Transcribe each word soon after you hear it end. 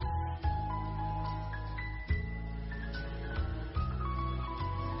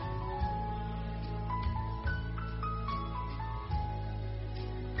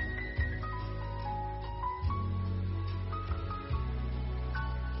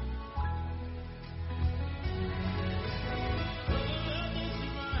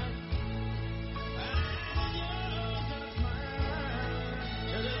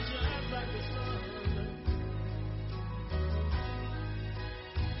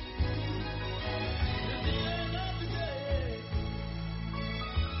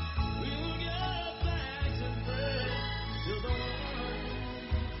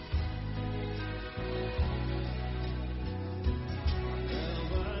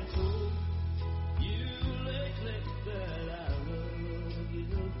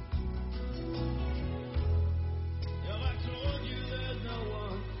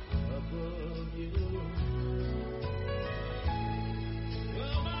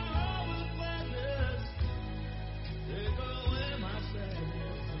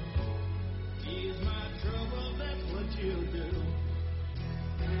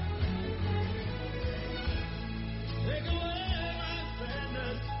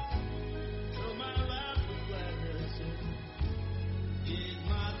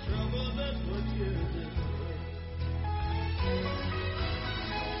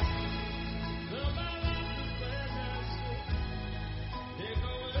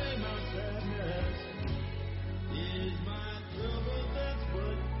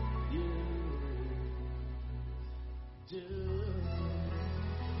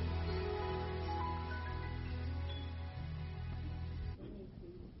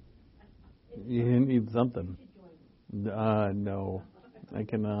You need something. No, I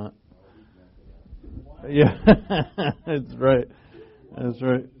cannot. Yeah, that's right. That's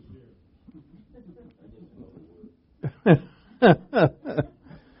right.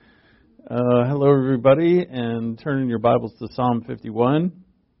 Hello, everybody, and turn in your Bibles to Psalm 51.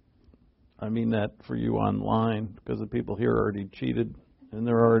 I mean that for you online, because the people here already cheated, and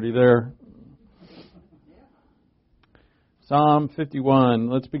they're already there. Psalm 51.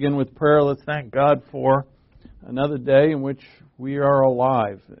 Let's begin with prayer. Let's thank God for another day in which we are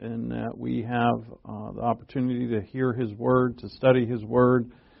alive, and that we have the opportunity to hear His Word, to study His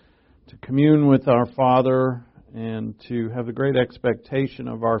Word, to commune with our Father, and to have a great expectation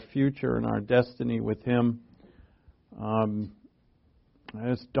of our future and our destiny with Him. It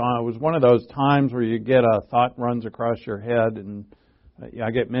was one of those times where you get a thought runs across your head, and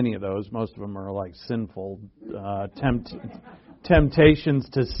I get many of those. Most of them are like sinful temptations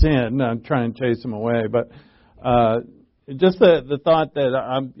to sin. I'm trying to chase them away, but just the thought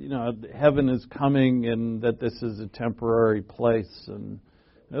that heaven is coming and that this is a temporary place, and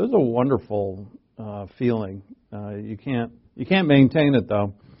it was a wonderful feeling. You can't maintain it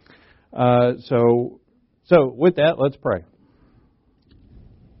though. So with that, let's pray.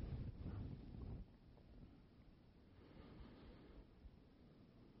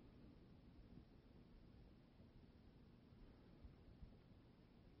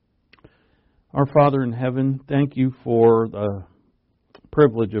 Our Father in heaven, thank you for the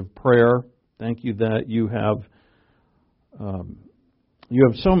privilege of prayer. Thank you that you have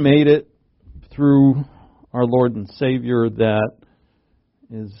so made it through our Lord and Savior that,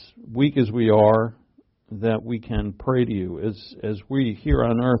 as weak as we are, that we can pray to you as we here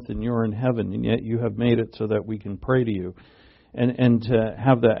on earth and you're in heaven, and yet you have made it so that we can pray to you, and to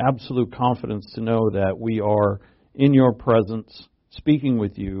have the absolute confidence to know that we are in your presence, speaking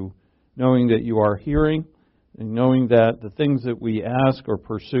with you, knowing that you are hearing, and knowing that the things that we ask or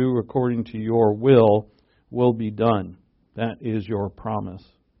pursue according to your will be done. That is your promise.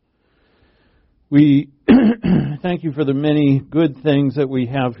 We thank you for the many good things that we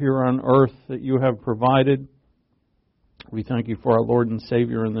have here on earth that you have provided. We thank you for our Lord and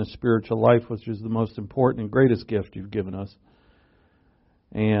Savior in this spiritual life, which is the most important and greatest gift you've given us.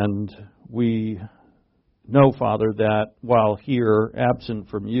 And we know, Father, that while here, absent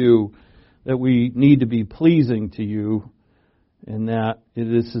from you, that we need to be pleasing to you, and that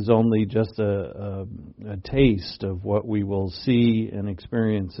this is only just a taste of what we will see and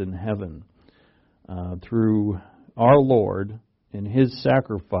experience in heaven through our Lord and His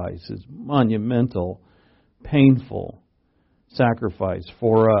sacrifice, His monumental, painful sacrifice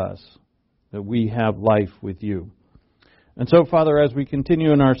for us, that we have life with you. And so, Father, as we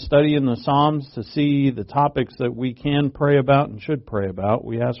continue in our study in the Psalms to see the topics that we can pray about and should pray about,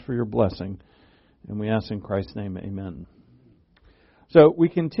 we ask for your blessing. And we ask in Christ's name, amen. So we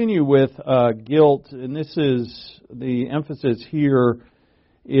continue with guilt, and this is the emphasis here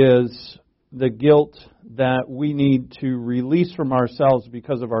is the guilt that we need to release from ourselves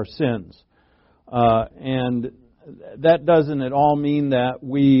because of our sins. And that doesn't at all mean that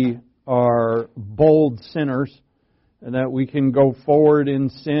we are bold sinners, and that we can go forward in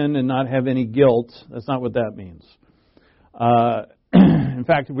sin and not have any guilt. That's not what that means. In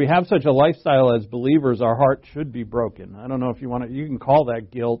fact, if we have such a lifestyle as believers, our heart should be broken. I don't know if you can call that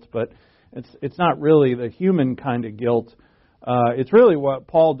guilt, but it's not really the human kind of guilt. It's really what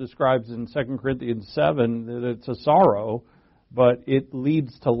Paul describes in 2 Corinthians 7, that it's a sorrow, but it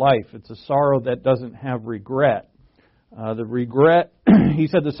leads to life. It's a sorrow that doesn't have regret. The regret, he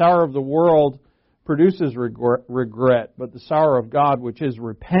said, the sorrow of the world produces regret, but the sorrow of God, which is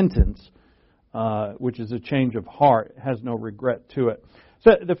repentance, which is a change of heart, has no regret to it.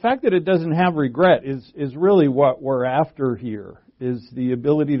 So the fact that it doesn't have regret is really what we're after here, is the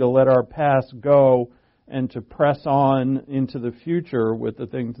ability to let our past go and to press on into the future with the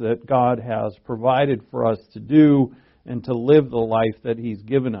things that God has provided for us to do and to live the life that He's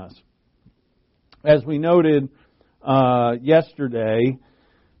given us. As we noted yesterday,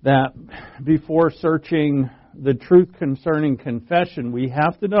 that before searching the truth concerning confession, we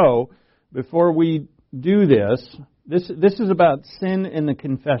have to know, before we do this is about sin and the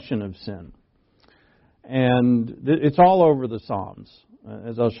confession of sin. And it's all over the Psalms,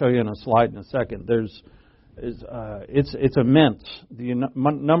 as I'll show you in a slide in a second. It's immense, the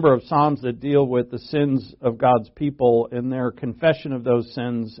number of Psalms that deal with the sins of God's people and their confession of those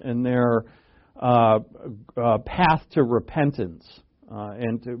sins and their path to repentance.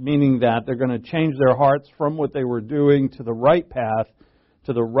 Meaning that they're going to change their hearts from what they were doing to the right path,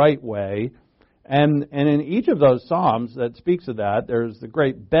 to the right way, And in each of those Psalms that speaks of that, there's the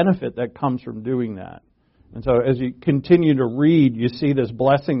great benefit that comes from doing that. And so as you continue to read, you see this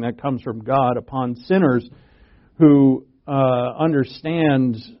blessing that comes from God upon sinners who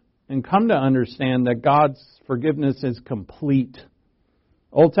understand and come to understand that God's forgiveness is complete.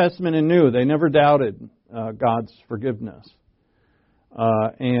 Old Testament and New, they never doubted God's forgiveness.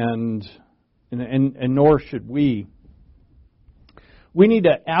 And nor should we. We need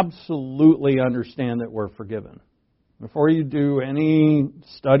to absolutely understand that we're forgiven. Before you do any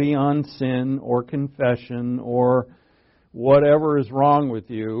study on sin or confession or whatever is wrong with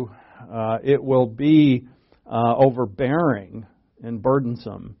you, it will be overbearing and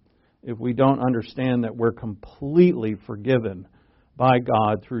burdensome if we don't understand that we're completely forgiven by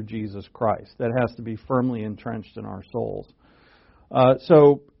God through Jesus Christ. That has to be firmly entrenched in our souls.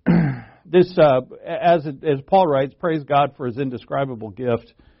 So this, as Paul writes, praise God for His indescribable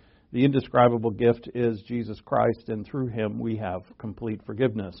gift. The indescribable gift is Jesus Christ, and through Him we have complete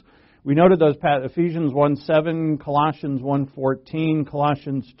forgiveness. We noted those Ephesians 1:7, Colossians 1:14,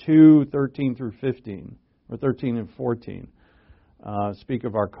 Colossians 2:13 through 15, or 13 and 14, speak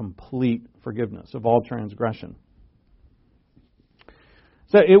of our complete forgiveness of all transgression.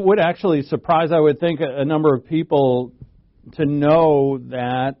 So it would actually surprise, I would think, a number of people to know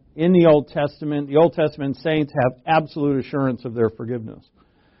that in the Old Testament saints have absolute assurance of their forgiveness.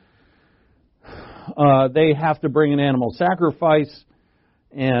 They have to bring an animal sacrifice,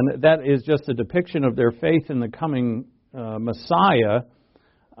 and that is just a depiction of their faith in the coming Messiah.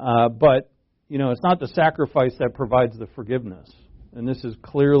 But, it's not the sacrifice that provides the forgiveness. And this is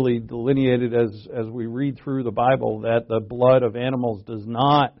clearly delineated as we read through the Bible, that the blood of animals does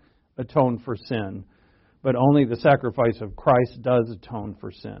not atone for sin, but only the sacrifice of Christ does atone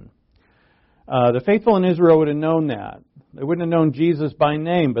for sin. The faithful in Israel would have known that. They wouldn't have known Jesus by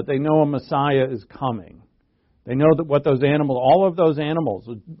name, but they know a Messiah is coming. They know that all of those animals,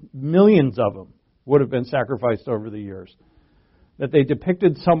 millions of them, would have been sacrificed over the years. That they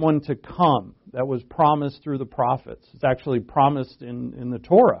depicted someone to come that was promised through the prophets. It's actually promised in the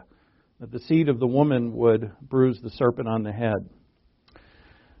Torah that the seed of the woman would bruise the serpent on the head.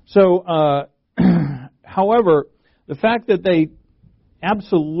 So, however, the fact that they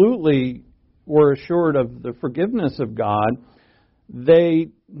absolutely were assured of the forgiveness of God, they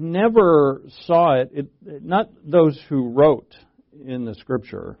never saw it. Not those who wrote in the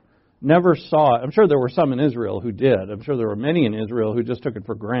Scripture never saw it. I'm sure there were some in Israel who did. I'm sure there were many in Israel who just took it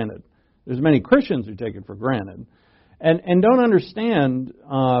for granted. There's many Christians who take it for granted and don't understand.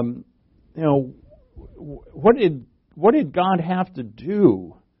 What did God have to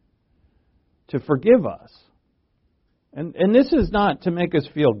do to forgive us? And this is not to make us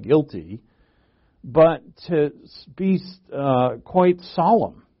feel guilty, but to be quite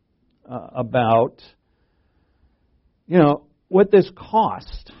solemn about, what this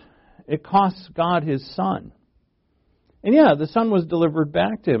cost. It costs God His Son. And the Son was delivered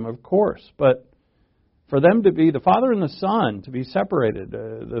back to Him, of course, but for them to be, the Father and the Son, to be separated,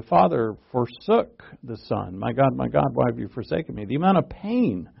 the Father forsook the Son. My God, why have you forsaken me? The amount of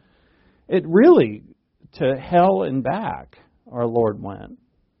pain, it really, to hell and back, our Lord went.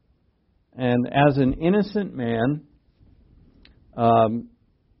 And as an innocent man, and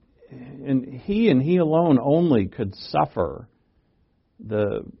He alone only could suffer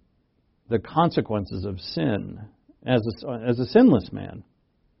the consequences of sin as a sinless man.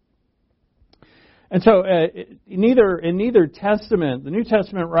 And so, in neither testament, the New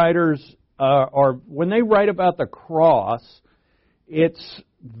Testament writers are when they write about the cross, it's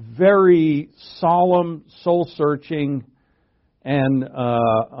very solemn, soul-searching, and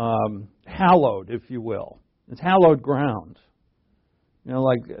hallowed, if you will. It's hallowed ground.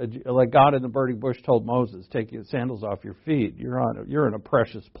 Like God in the burning bush told Moses, "Take your sandals off your feet. You're in a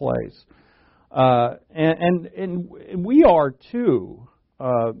precious place." And we are too,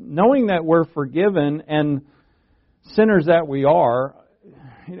 knowing that we're forgiven and sinners that we are.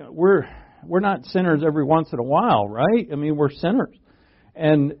 We're not sinners every once in a while, right? I mean, we're sinners,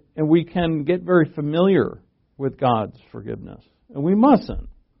 and we can get very familiar with God's forgiveness, and we mustn't.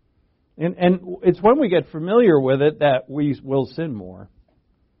 And it's when we get familiar with it that we will sin more.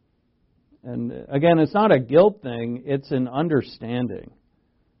 And again, it's not a guilt thing, it's an understanding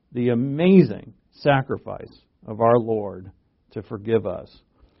the amazing sacrifice of our Lord to forgive us.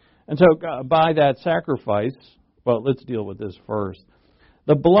 And so by that sacrifice, well, let's deal with this first.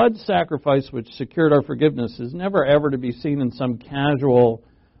 The blood sacrifice which secured our forgiveness is never ever to be seen in some casual,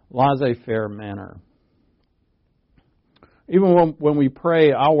 laissez-faire manner. Even when we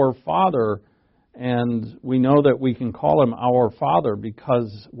pray, Our Father, And we know that we can call him our Father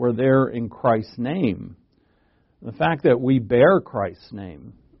because we're there in Christ's name. The fact that we bear Christ's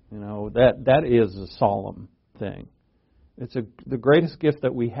name, that is a solemn thing. It's the greatest gift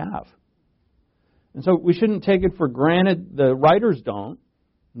that we have. And so we shouldn't take it for granted. The writers don't.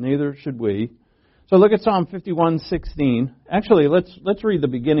 Neither should we. So look at Psalm 51:16. Actually, let's read the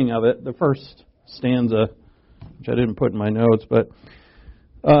beginning of it, the first stanza, which I didn't put in my notes. But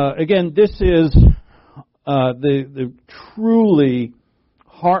again, this is the truly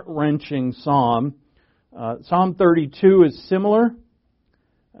heart-wrenching psalm. Psalm 32 is similar,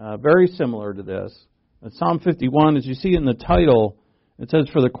 very similar to this. Psalm 51, as you see in the title, it says,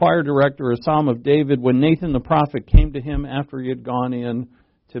 "For the choir director, a psalm of David, when Nathan the prophet came to him after he had gone in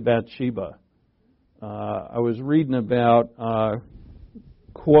to Bathsheba." I was reading about,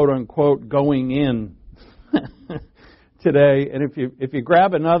 quote-unquote, going in today, and if you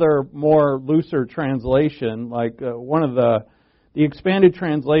grab another more looser translation, like one of the expanded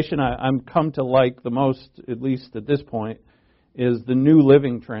translation I'm come to like the most, at least at this point, is the New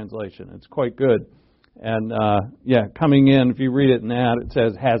Living Translation. It's quite good. And, coming in, if you read it in that, it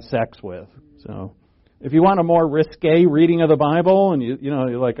says, "has sex with." So if you want a more risque reading of the Bible, and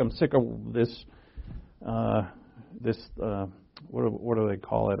you're like, I'm sick of this, what do they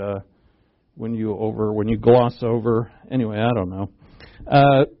call it? When you gloss over. Anyway, I don't know.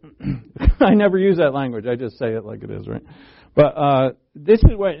 I never use that language. I just say it like it is, right? But this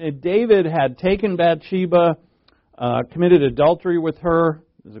is what David had taken Bathsheba, committed adultery with her.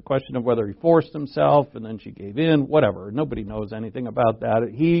 There's a question of whether he forced himself and then she gave in, whatever. Nobody knows anything about that.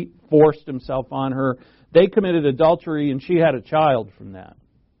 He forced himself on her. They committed adultery and she had a child from that.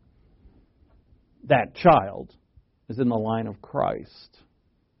 That child is in the line of Christ,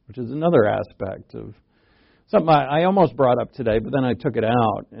 which is another aspect of something I almost brought up today, but then I took it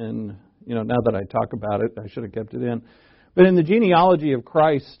out. And, now that I talk about it, I should have kept it in. But in the genealogy of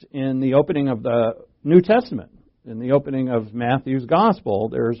Christ, in the opening of the New Testament, in the opening of Matthew's Gospel,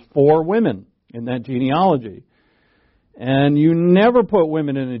 there's 4 women in that genealogy. And you never put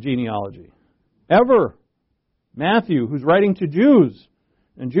women in a genealogy. Ever. Matthew, who's writing to Jews,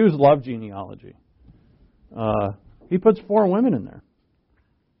 and Jews love genealogy, he puts 4 women in there.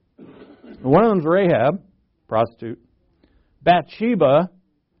 And one of them's Rahab, prostitute. Bathsheba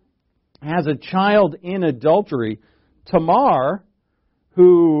has a child in adultery. Tamar,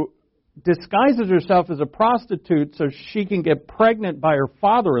 who disguises herself as a prostitute so she can get pregnant by her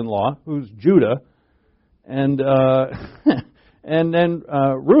father-in-law, who's Judah, and and then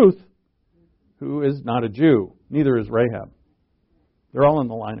Ruth, who is not a Jew. Neither is Rahab. They're all in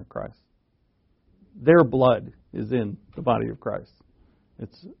the line of Christ. Their blood is in the body of Christ.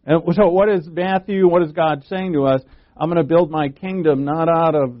 So what is Matthew, what is God saying to us? I'm going to build my kingdom not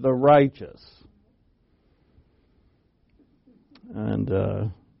out of the righteous.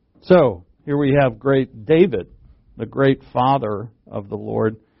 And so here we have great David, the great father of the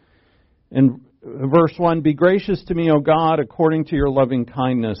Lord. In verse 1, "Be gracious to me, O God, according to your loving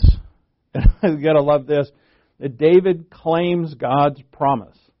kindness." You've got to love this. That David claims God's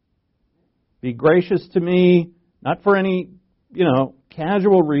promise. Be gracious to me, not for any,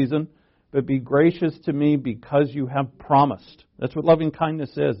 casual reason, but be gracious to me because you have promised. That's what loving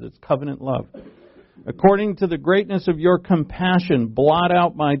kindness is. It's covenant love. "According to the greatness of your compassion, blot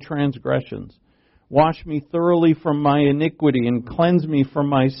out my transgressions. Wash me thoroughly from my iniquity and cleanse me from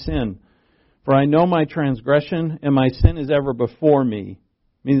my sin. For I know my transgression and my sin is ever before me."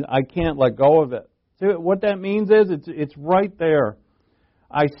 I mean, I can't let go of it. See, what that means is it's right there.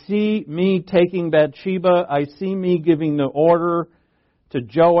 I see me taking Bathsheba. I see me giving the order to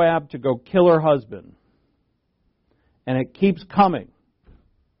Joab to go kill her husband. And it keeps coming.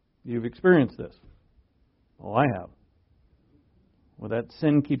 You've experienced this. Well, I have. Well, that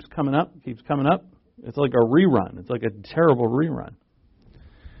sin keeps coming up. It's like a rerun. It's like a terrible rerun.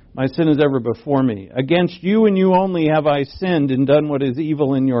 My sin is ever before me. Against you and you only have I sinned and done what is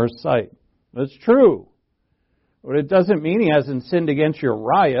evil in your sight. That's true. But it doesn't mean he hasn't sinned against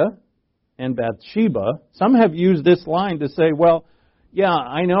Uriah and Bathsheba. Some have used this line to say, well, yeah,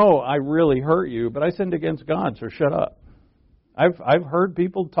 I know I really hurt you, but I sinned against God, so shut up. I've heard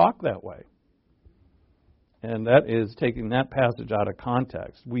people talk that way. And that is taking that passage out of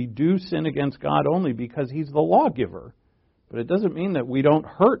context. We do sin against God only because He's the lawgiver. But it doesn't mean that we don't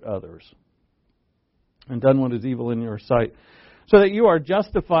hurt others. And done what is evil in your sight. So that you are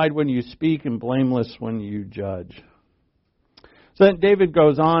justified when you speak and blameless when you judge. So then David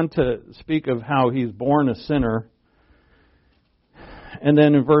goes on to speak of how he's born a sinner. And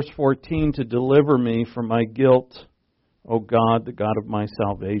then in verse 14, to deliver me from my guilt, O God, the God of my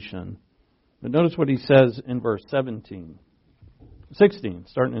salvation. But notice what he says in verse 16,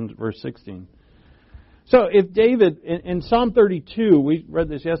 starting in verse 16. So if David, in Psalm 32, we read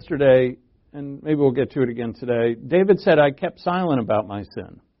this yesterday, and maybe we'll get to it again today. David said, I kept silent about my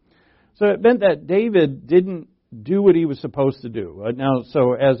sin. So it meant that David didn't do what he was supposed to do. Now,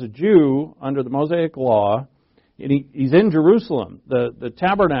 so as a Jew, under the Mosaic law, and he's in Jerusalem. The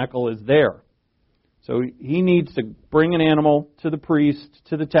tabernacle is there. So he needs to bring an animal to the priest,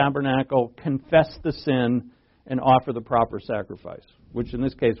 to the tabernacle, confess the sin, and offer the proper sacrifice, which in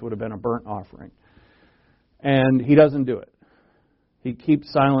this case would have been a burnt offering. And he doesn't do it. He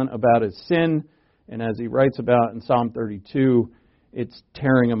keeps silent about his sin, and as he writes about in Psalm 32, it's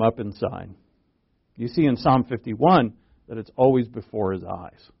tearing him up inside. You see in Psalm 51 that it's always before his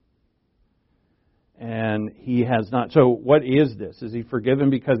eyes. And he has not. So what is this? Is he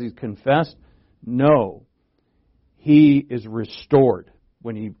forgiven because he's confessed? No. He is restored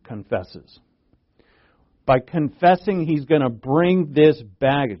when he confesses. By confessing, he's going to bring this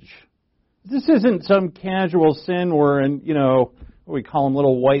baggage. This isn't some casual sin where, we call them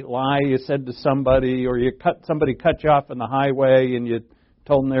little white lie you said to somebody, or somebody cut you off on the highway and you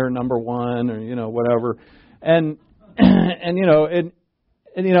told them they were number one, or whatever.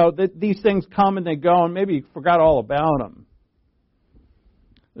 These things come and they go, and maybe you forgot all about them.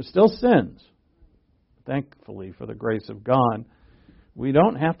 They're still sins. Thankfully, for the grace of God, we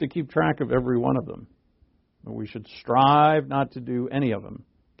don't have to keep track of every one of them. But we should strive not to do any of them.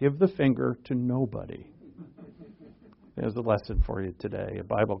 Give the finger to nobody. There's a lesson for you today, a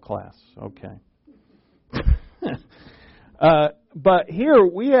Bible class. Okay. But here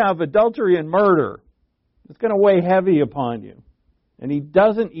we have adultery and murder. It's going to weigh heavy upon you. And he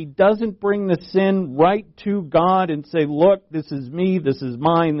doesn't bring the sin right to God and say, look, this is me, this is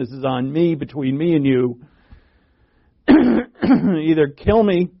mine, this is on me, between me and you. Either kill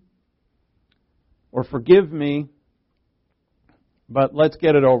me or forgive me, but let's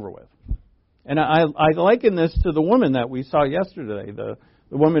get it over with. And I liken this to the woman that we saw yesterday, the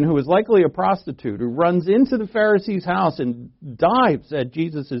woman who was likely a prostitute, who runs into the Pharisee's house and dives at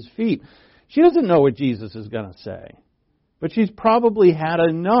Jesus' feet. She doesn't know what Jesus is going to say. But she's probably had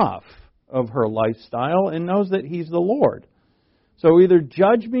enough of her lifestyle and knows that He's the Lord. So either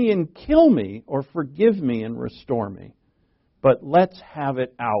judge me and kill me or forgive me and restore me. But let's have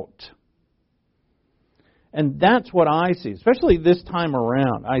it out. And that's what I see, especially this time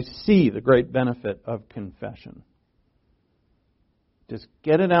around. I see the great benefit of confession. Just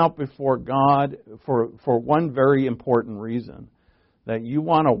get it out before God for one very important reason, that you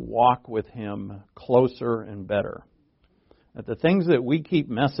want to walk with Him closer and better. That the things that we keep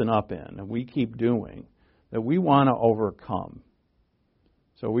messing up in and we keep doing, that we want to overcome.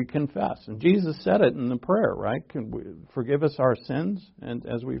 So we confess. And Jesus said it in the prayer, right? Forgive us our sins and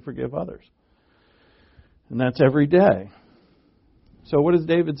as we forgive others. And that's every day. So what does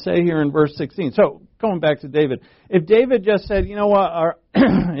David say here in verse 16? So going back to David. If David just said, you know what,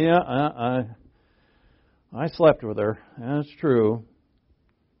 I slept with her. That's true.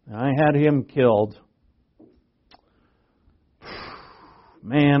 I had him killed.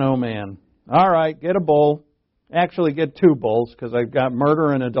 Man, oh man. All right, get a bull. Actually, get 2 bulls because I've got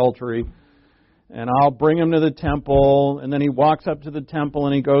murder and adultery. And I'll bring him to the temple. And then he walks up to the temple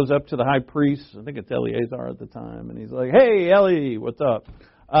and he goes up to the high priest. I think it's Eleazar at the time. And he's like, hey, Eli, what's up?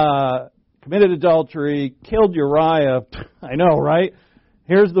 Committed adultery, killed Uriah. I know, right?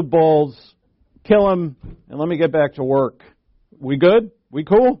 Here's the bulls. Kill him and let me get back to work. We good? We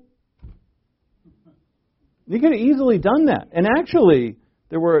cool? You could have easily done that. And actually,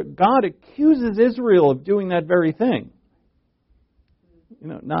 God accuses Israel of doing that very thing.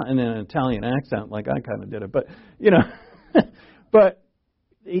 Not in an Italian accent like I kind of did it, but, but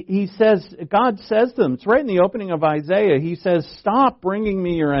he says, God says to them, it's right in the opening of Isaiah, He says, stop bringing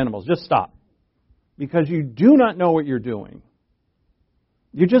me your animals. Just stop. Because you do not know what you're doing.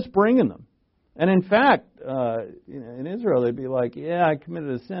 You're just bringing them. And in fact, in Israel, they'd be like, yeah, I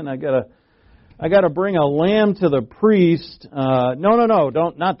committed a sin. I got to bring a lamb to the priest. No,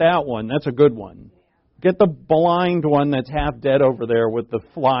 not that one. That's a good one. Get the blind one that's half dead over there with the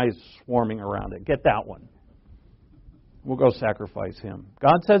flies swarming around it. Get that one. We'll go sacrifice him.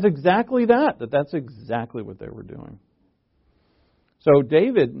 God says exactly that's exactly what they were doing. So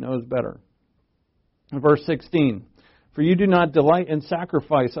David knows better. Verse 16, for you do not delight in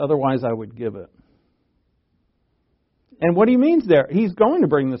sacrifice, otherwise I would give it. And what he means there, he's going to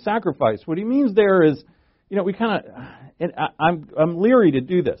bring the sacrifice. What he means there is, we kind of, and I'm leery to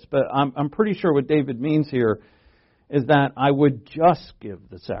do this, but I'm pretty sure what David means here is that I would just give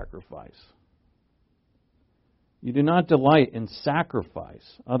the sacrifice. You do not delight in sacrifice,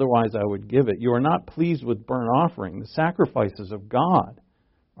 otherwise I would give it. You are not pleased with burnt offering. The sacrifices of God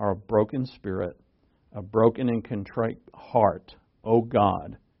are a broken spirit, a broken and contrite heart. O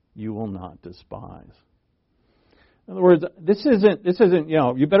God, you will not despise. In other words, this isn't,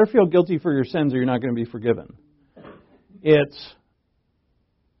 you better feel guilty for your sins or you're not going to be forgiven. It's,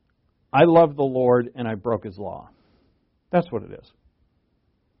 I love the Lord and I broke His law. That's what it is.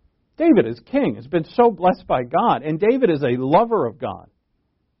 David is king, has been so blessed by God, and David is a lover of God.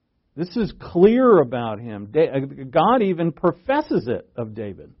 This is clear about him. God even professes it of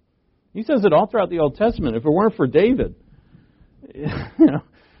David. He says it all throughout the Old Testament. If it weren't for David,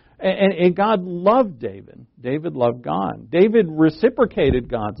 and God loved David. David loved God. David reciprocated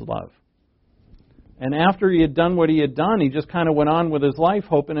God's love. And after he had done what he had done, he just kind of went on with his life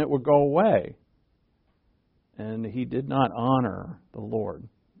hoping it would go away. And he did not honor the Lord.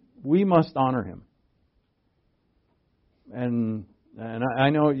 We must honor Him. And I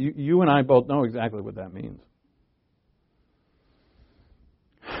know you and I both know exactly what that means.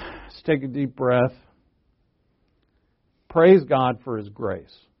 Let's take a deep breath. Praise God for His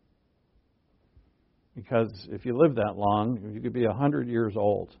grace. Because if you live that long, you could be 100 years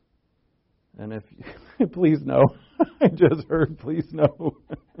old. And if you, please no, I just heard, please no.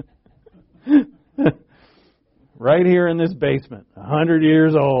 Right here in this basement, 100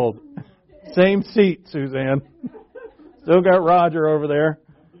 years old. Same seat, Suzanne. Still got Roger over there.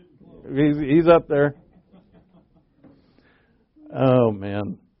 He's up there. Oh,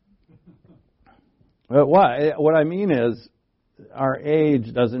 man. But what I mean is, our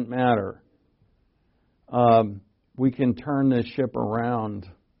age doesn't matter. We can turn this ship around.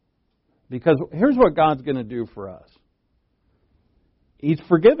 Because here's what God's going to do for us. He's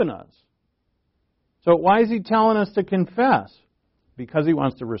forgiven us. So why is He telling us to confess? Because He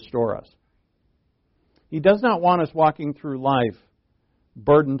wants to restore us. He does not want us walking through life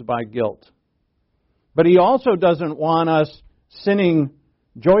burdened by guilt. But He also doesn't want us sinning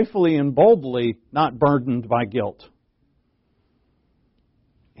joyfully and boldly, not burdened by guilt.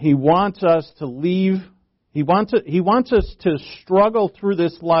 He wants us to leave. He wants us to struggle through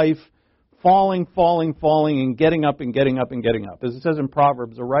this life falling, and getting up and getting up and getting up. As it says in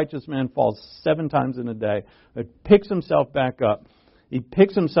Proverbs, a righteous man falls 7 times in a day, but picks himself back up. He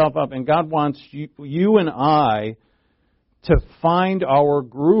picks himself up, and God wants you and I to find our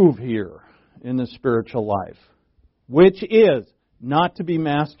groove here in the spiritual life, which is not to be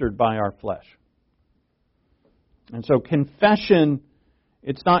mastered by our flesh. And so confession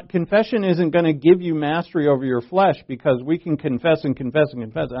isn't going to give you mastery over your flesh, because we can confess and confess and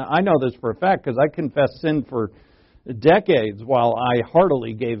confess. I know this for a fact because I confessed sin for decades while I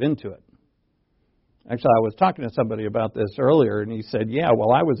heartily gave into it. Actually, I was talking to somebody about this earlier, and he said, yeah,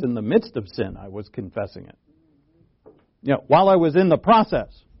 while I was in the midst of sin, I was confessing it. While I was in the process.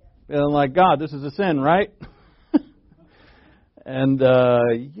 And I'm like, God, this is a sin, right? And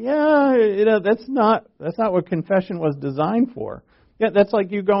that's not what confession was designed for. Yeah, that's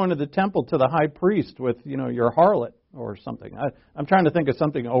like you going to the temple to the high priest with, your harlot or something. I'm trying to think of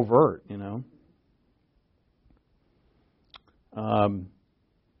something overt,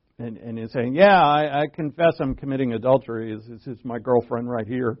 And he's saying, yeah, I confess I'm committing adultery. This is my girlfriend right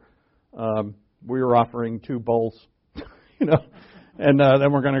here. We were offering 2 bowls, and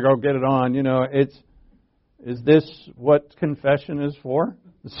then we're going to go get it on. Is this what confession is for?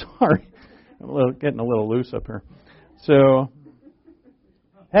 Sorry, I'm getting a little loose up here. So,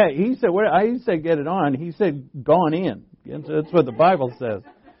 hey, he said, I didn't say get it on. He said gone in. That's what the Bible says.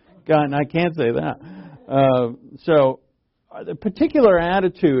 God, and I can't say that. So, the particular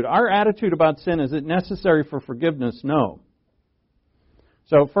attitude, our attitude about sin, is it necessary for forgiveness? No.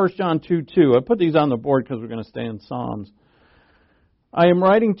 So 1 John 2:2. I put these on the board because we're going to stay in Psalms. I am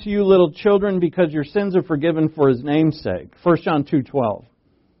writing to you, little children, because your sins are forgiven for His name's sake. 1 John 2:12.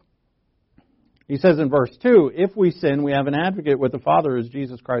 He says in verse 2, if we sin, we have an advocate with the Father, as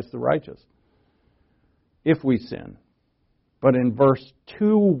Jesus Christ the righteous. If we sin. But in verse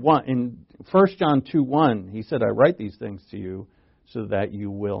 2:1, in 1 John 2:1, he said, I write these things to you so that you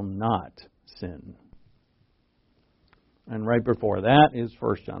will not sin. And right before that is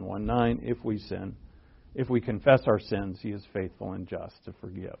 1 John 1:9, if we sin, if we confess our sins, He is faithful and just to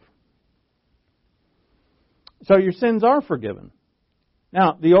forgive. So your sins are forgiven.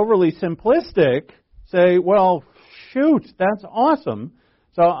 Now, the overly simplistic say, well, shoot, that's awesome.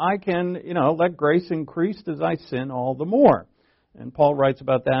 So I can, let grace increase as I sin all the more. And Paul writes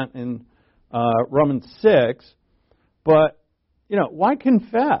about that in Romans 6. But, why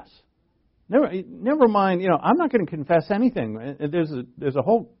confess? Never mind, I'm not going to confess anything. There's a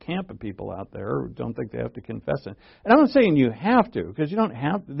whole camp of people out there who don't think they have to confess it. And I'm not saying you have to, because you don't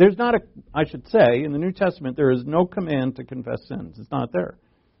have to. There's not I should say, in the New Testament, there is no command to confess sins. It's not there.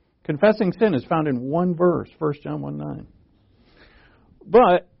 Confessing sin is found in one verse, 1 John 1:9.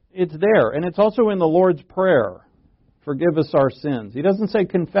 But it's there, and it's also in the Lord's Prayer. Forgive us our sins. He doesn't say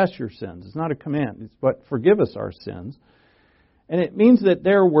confess your sins. It's not a command. It's but forgive us our sins. And it means that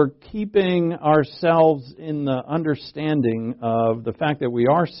there we're keeping ourselves in the understanding of the fact that we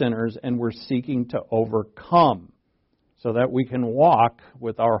are sinners and we're seeking to overcome so that we can walk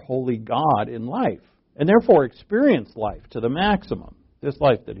with our holy God in life and therefore experience life to the maximum, this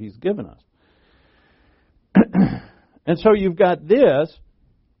life that He's given us. And so you've got this,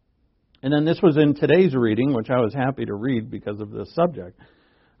 and then this was in today's reading, which I was happy to read because of this subject,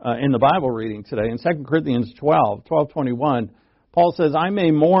 in the Bible reading today, in 2 Corinthians 12:21, Paul says, I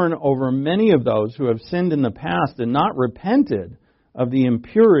may mourn over many of those who have sinned in the past and not repented of the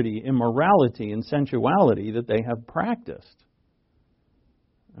impurity, immorality, and sensuality that they have practiced.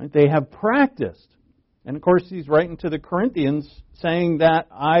 Right? They have practiced. And of course, he's writing to the Corinthians saying that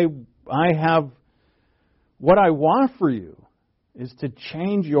I have, what I want for you is to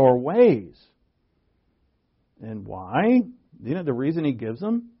change your ways. And why? The reason he gives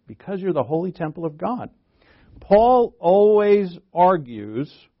them? Because you're the holy temple of God. Paul always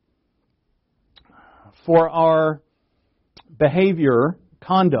argues for our behavior,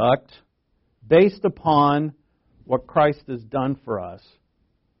 conduct, based upon what Christ has done for us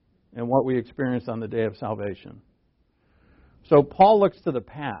and what we experience on the day of salvation. So Paul looks to the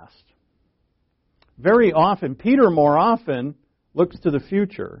past. Very often, Peter more often looks to the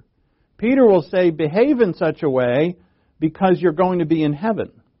future. Peter will say, behave in such a way because you're going to be in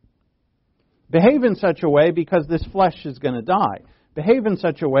heaven. Behave in such a way because this flesh is going to die. Behave in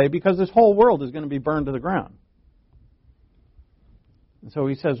such a way because this whole world is going to be burned to the ground. And so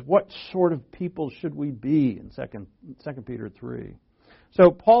he says, what sort of people should we be in 2 Peter 3?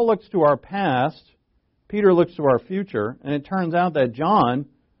 So Paul looks to our past, Peter looks to our future, and it turns out that John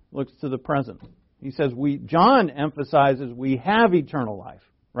looks to the present. He says, John emphasizes we have eternal life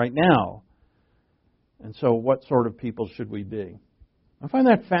right now. And so what sort of people should we be? I find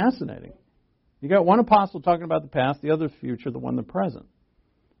that fascinating. You got one apostle talking about the past, the other the future, the one the present.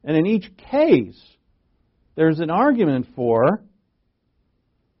 And in each case, there's an argument for,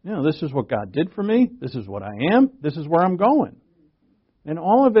 this is what God did for me, this is what I am, this is where I'm going. And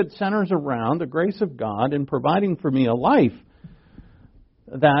all of it centers around the grace of God in providing for me a life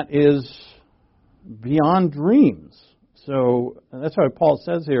that is beyond dreams. So that's why Paul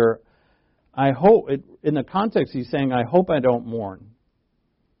says here, I hope, in the context he's saying, I hope I don't mourn.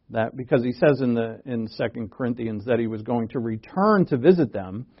 That because he says in 2 Corinthians that he was going to return to visit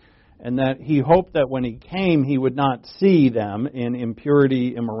them, and that he hoped that when he came he would not see them in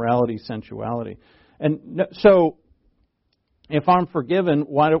impurity, immorality, sensuality. And so, if I'm forgiven,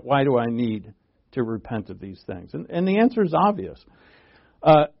 why do I need to repent of these things? And the answer is obvious.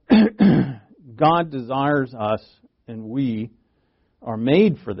 God desires us, and we are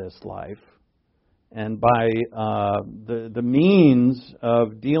made for this life. And by the means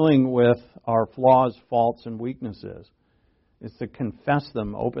of dealing with our flaws, faults, and weaknesses is to confess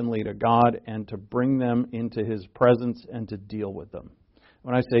them openly to God and to bring them into His presence and to deal with them.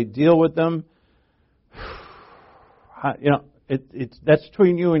 When I say deal with them, that's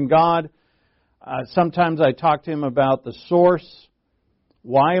between you and God. Sometimes I talk to Him about the source.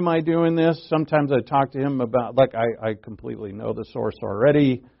 Why am I doing this? Sometimes I talk to Him about, I completely know the source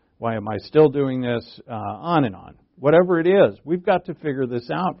already. Why am I still doing this? On and on. Whatever it is, we've got to figure this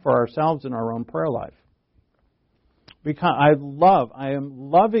out for ourselves in our own prayer life. Because I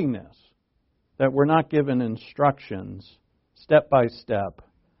am loving this, that we're not given instructions step by step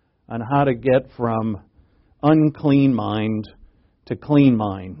on how to get from unclean mind to clean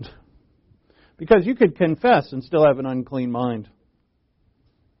mind. Because you could confess and still have an unclean mind.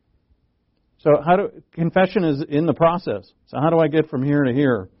 So confession is in the process. So how do I get from here to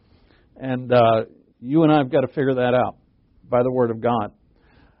here? And you and I have got to figure that out by the Word of God.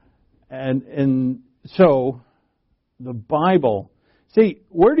 And so the Bible,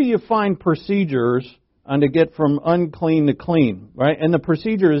 where do you find procedures on to get from unclean to clean, right? And the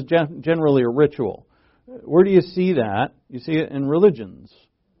procedure is generally a ritual. Where do you see that? You see it in religions,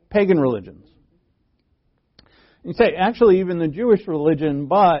 pagan religions. You say, actually, even the Jewish religion,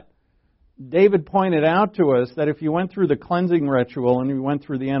 but David pointed out to us that if you went through the cleansing ritual and you went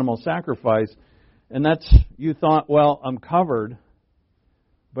through the animal sacrifice, and you thought, well, I'm covered,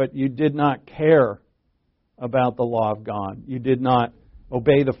 but you did not care about the law of God. You did not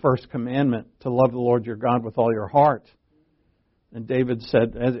obey the first commandment, to love the Lord your God with all your heart. And David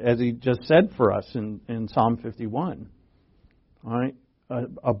said, as he just said for us in Psalm 51, all right,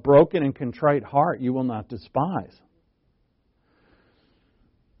 a broken and contrite heart you will not despise.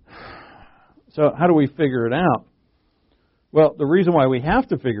 So how do we figure it out? Well, the reason why we have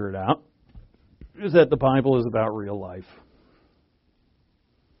to figure it out is that the Bible is about real life.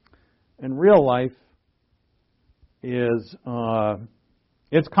 And real life is,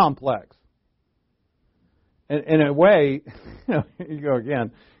 it's complex. In a way, you go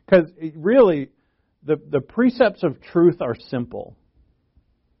again, because really, the precepts of truth are simple.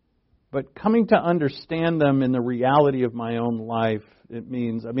 But coming to understand them in the reality of my own life, it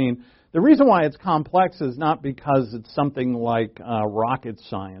means, the reason why it's complex is not because it's something like rocket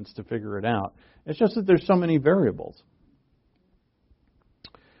science to figure it out. It's just that there's so many variables.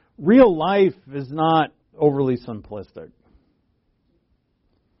 Real life is not overly simplistic.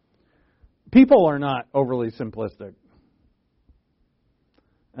 People are not overly simplistic.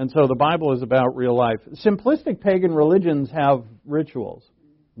 And so the Bible is about real life. Simplistic pagan religions have rituals.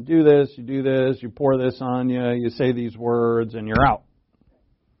 You do this, you pour this on you, you say these words, and you're out.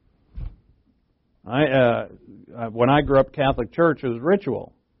 When I grew up Catholic Church, it was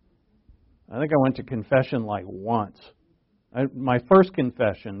ritual. I think I went to confession like once. My first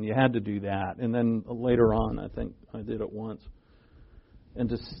confession, you had to do that. And then later on, I think I did it once. And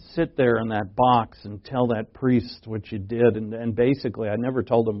to sit there in that box and tell that priest what you did. And basically, I never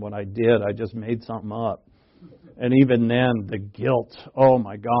told him what I did. I just made something up. And even then, the guilt, oh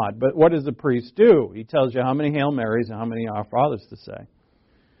my God. But what does the priest do? He tells you how many Hail Marys and how many Our Fathers to say.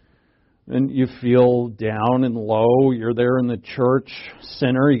 And you feel down and low. You're there in the church,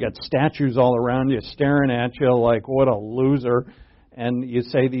 sinner. You got statues all around you staring at you like, what a loser. And you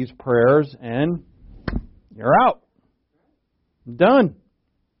say these prayers and you're out. Done.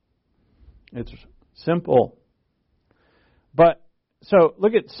 It's simple. But, so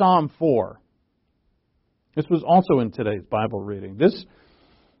look at Psalm 4. This was also in today's Bible reading. This,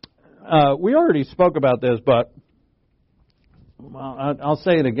 we already spoke about this, but I'll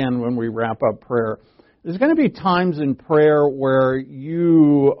say it again when we wrap up prayer. There's going to be times in prayer where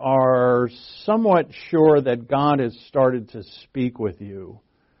you are somewhat sure that God has started to speak with you.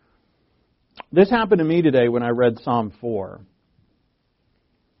 This happened to me today when I read Psalm 4.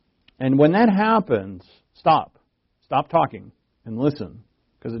 And when that happens, stop. Stop talking and listen,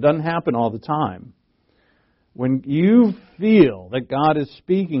 because it doesn't happen all the time. When you feel that God is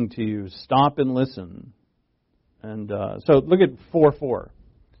speaking to you, stop and listen. And so look at 4:4.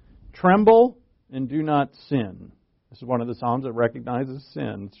 Tremble and do not sin. This is one of the psalms that recognizes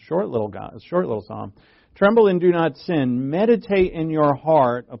sin. It's a short little psalm. Tremble and do not sin. Meditate in your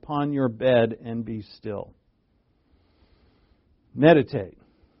heart upon your bed and be still. Meditate.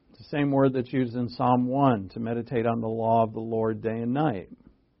 It's the same word that's used in Psalm 1, to meditate on the law of the Lord day and night.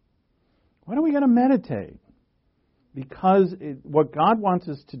 Why do we got to meditate? Because what God wants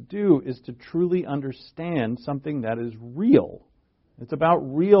us to do is to truly understand something that is real. It's about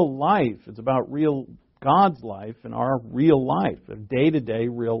real life. It's about real God's life and our real life, day-to-day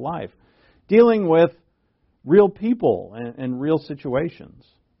real life. Dealing with real people and real situations.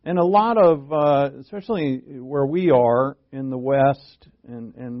 And a lot of, especially where we are in the West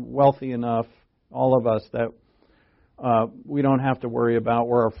and wealthy enough, all of us, that we don't have to worry about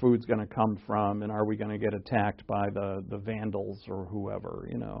where our food's going to come from and are we going to get attacked by the vandals or whoever,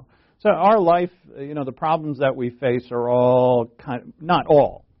 So our life, the problems that we face are all not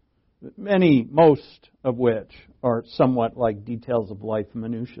all, most of which are somewhat like details of life,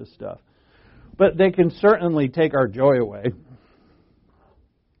 minutia stuff. But they can certainly take our joy away.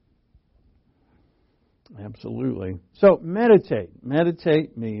 Absolutely. So meditate.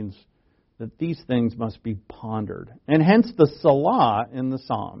 Meditate means that these things must be pondered. And hence the Salah in the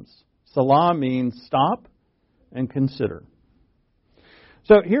Psalms. Salah means stop and consider.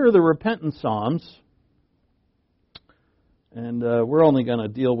 So here are the repentant Psalms. And we're only going to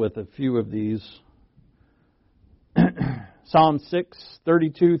deal with a few of these. Psalm 6,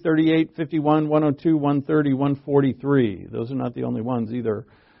 32, 38, 51, 102, 130, 143. Those are not the only ones either.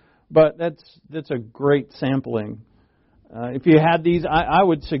 But that's a great sampling. If you had these, I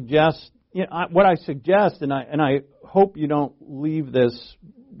would suggest, what I suggest, and I hope you don't leave this,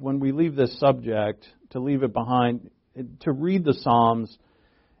 when we leave this subject, to leave it behind, to read the Psalms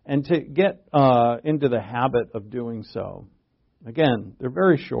and to get into the habit of doing so. Again, they're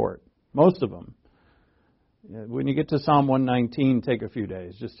very short, most of them. When you get to Psalm 119, take a few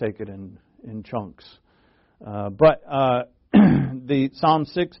days. Just take it in chunks. But the Psalm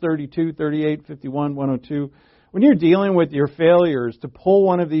 6, 32, 38, 51, 102, When you're dealing with your failures, to pull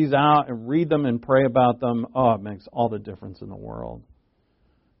one of these out and read them and pray about them, it makes all the difference in the world.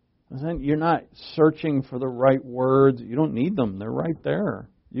 You're not searching for the right words. You don't need them. They're right there.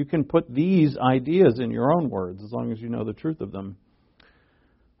 You can put these ideas in your own words as long as you know the truth of them.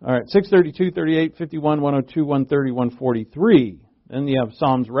 All right, 632, 38, 51, 102, 130, 143. Then you have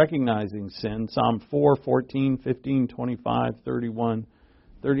Psalms recognizing sin. Psalm 4, 14, 15, 25, 31,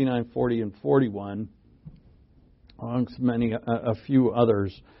 39, 40, and 41. Amongst a few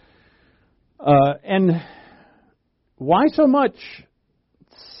others. And why so much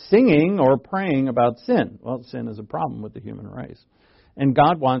singing or praying about sin? Well, sin is a problem with the human race. And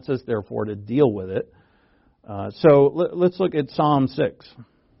God wants us, therefore, to deal with it. So let's look at Psalm 6.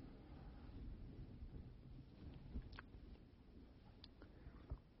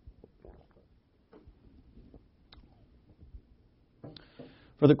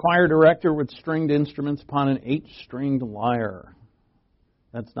 For the choir director with stringed instruments upon an 8-stringed lyre.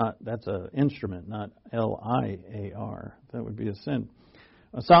 That's an instrument, not L-I-A-R. That would be a sin.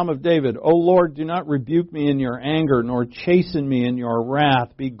 A Psalm of David. O Lord, do not rebuke me in your anger, nor chasten me in your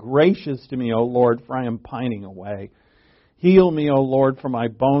wrath. Be gracious to me, O Lord, for I am pining away. Heal me, O Lord, for my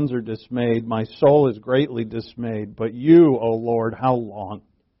bones are dismayed. My soul is greatly dismayed. But you, O Lord, how long?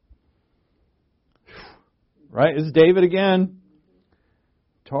 Right? It's David again.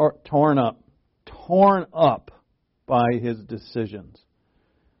 Torn up by his decisions.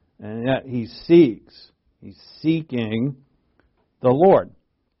 And yet he's seeking the Lord.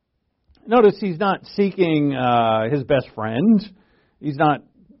 Notice he's not seeking his best friend. He's not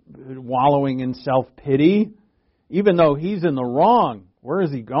wallowing in self-pity. Even though he's in the wrong, where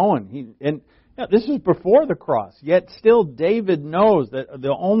is he going? This is before the cross. Yet still David knows that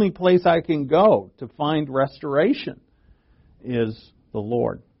the only place I can go to find restoration is the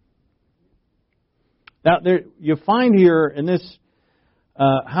Lord. Now, you find here in this,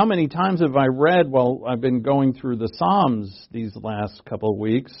 how many times have I read, well, I've been going through the Psalms these last couple of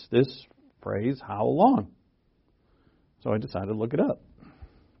weeks, this phrase, how long? So I decided to look it up.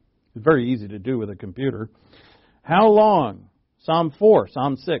 It's very easy to do with a computer. How long? Psalm 4,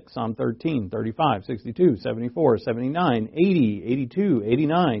 Psalm 6, Psalm 13, 35, 62, 74, 79, 80, 82,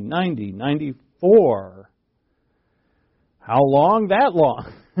 89, 90, 94. How long? That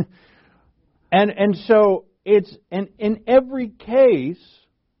long. And so it's, and in every case,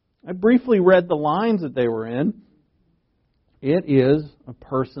 I briefly read the lines that they were in. It is a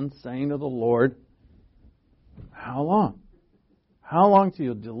person saying to the Lord, how long? How long till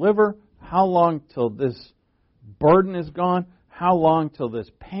you deliver? How long till this burden is gone? How long till this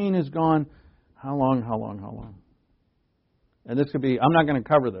pain is gone? How long, how long, how long? And this could be, I'm not going to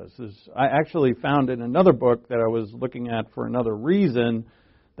cover this. I actually found in another book that I was looking at for another reason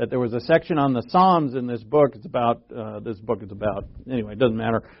that there was a section on the Psalms in this book. Anyway, it doesn't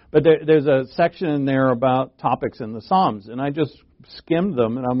matter. But there's a section in there about topics in the Psalms. And I just skimmed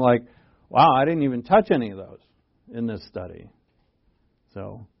them and I'm like, wow, I didn't even touch any of those in this study.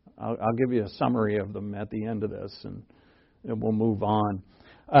 So I'll give you a summary of them at the end of this and we'll move on.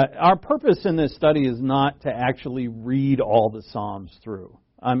 Our purpose in this study is not to actually read all the Psalms through.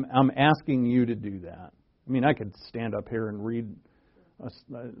 I'm asking you to do that. I mean, I could stand up here and read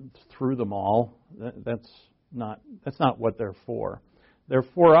through them all. That's not what they're for. They're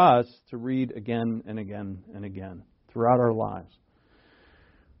for us to read again and again and again throughout our lives.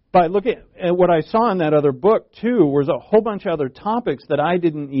 But look at what I saw in that other book, too, was a whole bunch of other topics that I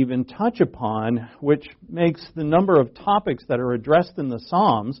didn't even touch upon, which makes the number of topics that are addressed in the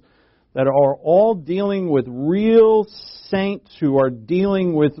Psalms that are all dealing with real saints who are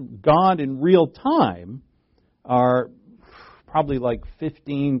dealing with God in real time are probably like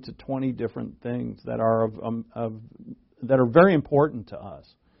 15 to 20 different things that are that are very important to us,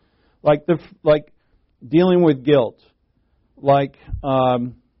 like dealing with guilt, like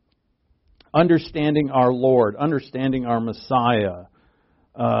understanding our Lord, understanding our Messiah,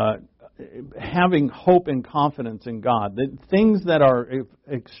 having hope and confidence in God, the things that are of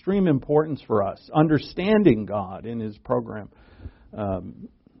extreme importance for us, understanding God in His program.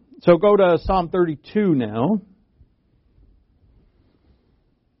 So go to Psalm 32 now.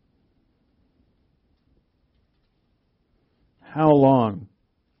 How long?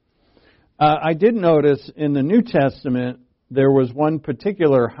 I did notice in the New Testament there was one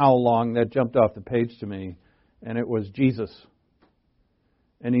particular how long that jumped off the page to me, and it was Jesus.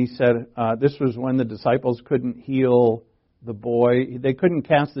 And he said this was when the disciples couldn't heal the boy. They couldn't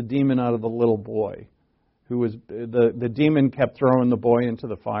cast the demon out of the little boy. The demon kept throwing the boy into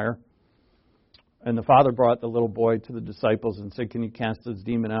the fire. And the father brought the little boy to the disciples and said, can you cast this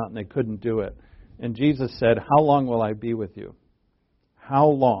demon out? And they couldn't do it. And Jesus said, how long will I be with you? How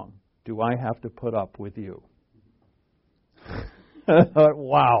long do I have to put up with you? I thought,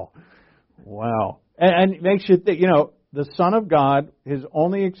 wow. And it makes you think, the Son of God, his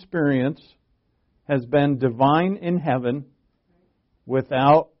only experience has been divine in heaven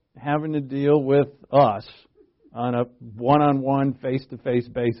without having to deal with us on a one-on-one, face-to-face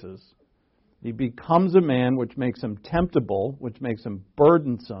basis. He becomes a man, which makes him temptable, which makes him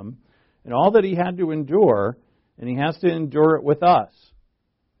burdensome, and all that he had to endure, and he has to endure it with us.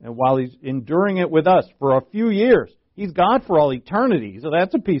 And while he's enduring it with us for a few years, he's God for all eternity, so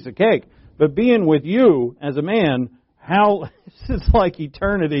that's a piece of cake. But being with you as a man, it's like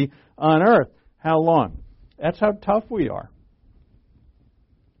eternity on earth. How long? That's how tough we are.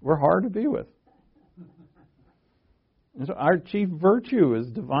 We're hard to be with. And so our chief virtue is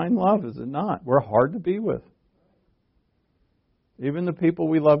divine love, is it not? We're hard to be with. Even the people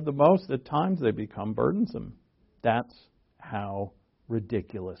we love the most, at times they become burdensome. That's how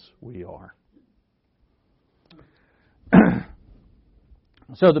ridiculous we are.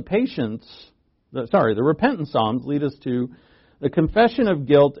 So the repentant Psalms lead us to the confession of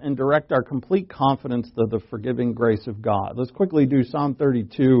guilt and direct our complete confidence to the forgiving grace of God. Let's quickly do Psalm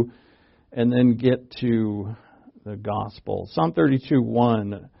 32 and then get to the gospel. Psalm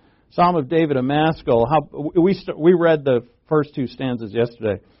 32:1, Psalm of David, a maskil. We read the first two stanzas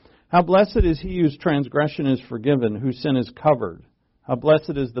yesterday. How blessed is he whose transgression is forgiven, whose sin is covered. How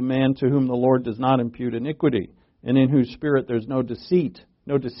blessed is the man to whom the Lord does not impute iniquity, and in whose spirit there's no deceit.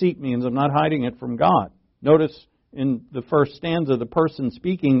 No deceit means I'm not hiding it from God. Notice in the first stanza, the person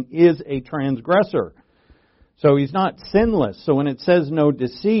speaking is a transgressor. So he's not sinless. So when it says no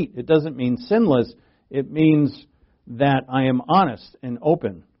deceit, it doesn't mean sinless. It means that I am honest and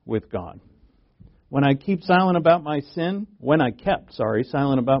open with God. When I kept silent about my sin,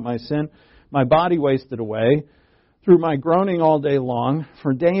 my body wasted away through my groaning all day long.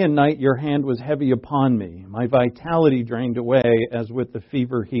 For day and night your hand was heavy upon me. My vitality drained away as with the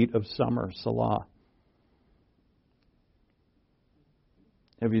fever heat of summer. Selah.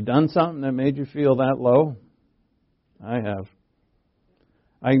 Have you done something that made you feel that low? I have.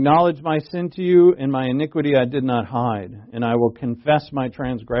 I acknowledge my sin to you, and my iniquity I did not hide. And I will confess my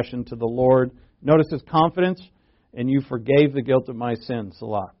transgression to the Lord. Notice his confidence, and you forgave the guilt of my sin.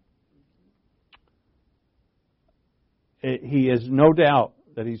 Selah. He has no doubt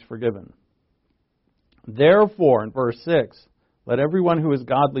that he's forgiven. Therefore, in verse 6, let everyone who is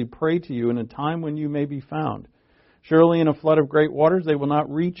godly pray to you in a time when you may be found. Surely in a flood of great waters they will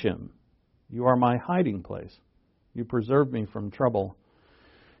not reach him. You are my hiding place. You preserve me from trouble.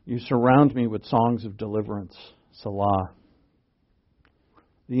 You surround me with songs of deliverance. Selah.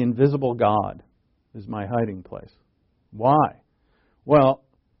 The invisible God is my hiding place. Why? Well,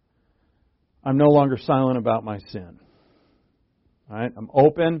 I'm no longer silent about my sin. All right? I'm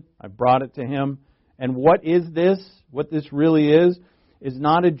open. I brought it to him. And what is this? What this really is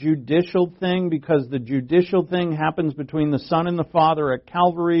not a judicial thing, because the judicial thing happens between the Son and the Father at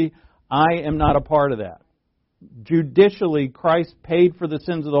Calvary. I am not a part of that. Judicially, Christ paid for the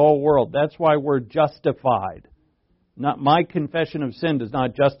sins of the whole world. That's why we're justified. Not my confession of sin does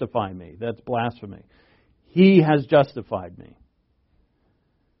not justify me. That's blasphemy. He has justified me.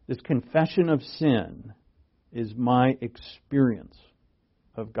 This confession of sin is my experience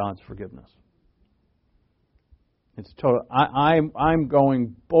of God's forgiveness. It's total. I'm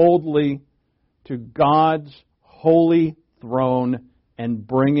going boldly to God's holy throne and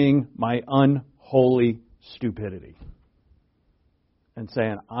bringing my unholy stupidity and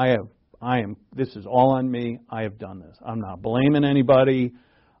saying, this is all on me. I have done this. I'm not blaming anybody.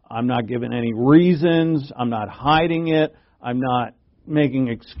 I'm not giving any reasons. I'm not hiding it. I'm not making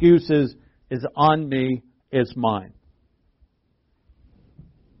excuses. It's on me. It's mine.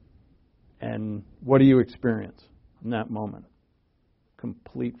 And what do you experience in that moment?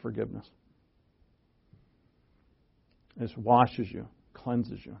 Complete forgiveness. This washes you,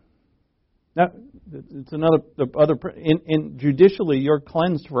 cleanses you. Now, it's judicially you're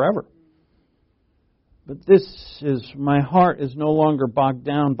cleansed forever. But my heart is no longer bogged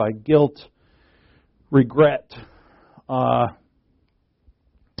down by guilt, regret, that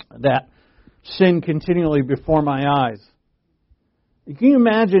sin continually before my eyes. Can you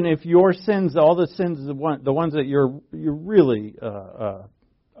imagine if your sins, all the sins, the ones that you really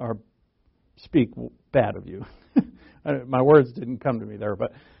speak bad of you. My words didn't come to me there,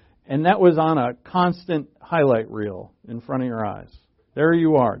 and that was on a constant highlight reel in front of your eyes. There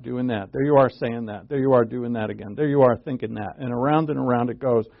you are doing that. There you are saying that. There you are doing that again. There you are thinking that. And around it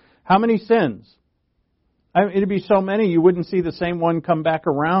goes. How many sins? It'd be so many you wouldn't see the same one come back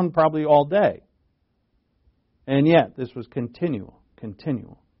around probably all day. And yet, this was continual.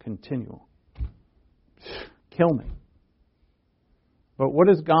 Kill me. But what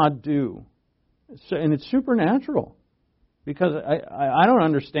does God do? And it's supernatural. Because I don't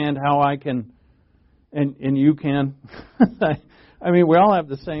understand how I can, and you can. I mean, we all have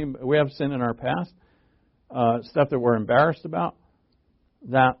the same, we have sin in our past, stuff that we're embarrassed about,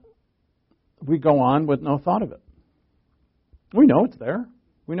 that we go on with no thought of it. We know it's there.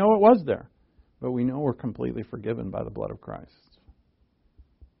 We know it was there. But we know we're completely forgiven by the blood of Christ.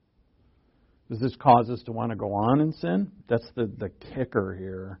 Does this cause us to want to go on in sin? That's the kicker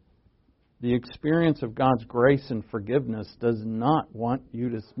here. The experience of God's grace and forgiveness does not want you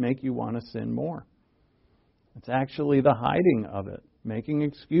to make you want to sin more. It's actually the hiding of it, making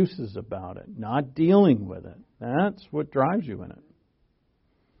excuses about it, not dealing with it. That's what drives you in it.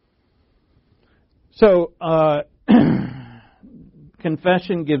 So,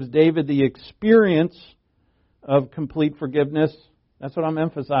 confession gives David the experience of complete forgiveness. That's what I'm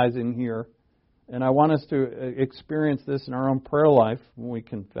emphasizing here. And I want us to experience this in our own prayer life when we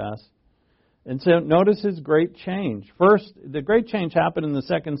confess. And so notice his great change. First, the great change happened in the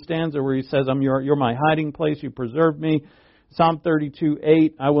second stanza where he says, you're my hiding place, you preserved me. Psalm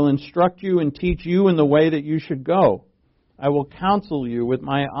 32:8, I will instruct you and teach you in the way that you should go. I will counsel you with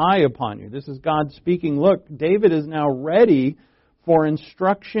my eye upon you. This is God speaking. Look, David is now ready for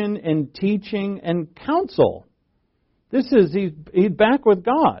instruction and teaching and counsel. He's back with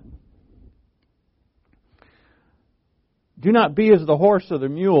God. Do not be as the horse or the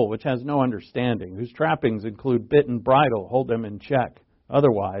mule, which has no understanding, whose trappings include bit and bridle. Hold them in check.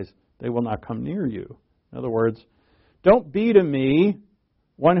 Otherwise, they will not come near you. In other words, don't be to me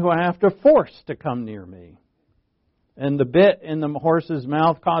one who I have to force to come near me. And the bit in the horse's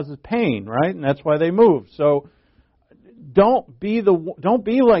mouth causes pain, right? And that's why they move. So don't be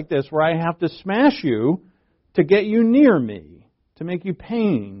like this where I have to smash you to get you near me, to make you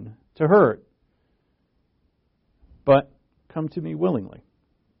pain, to hurt. But come to me willingly.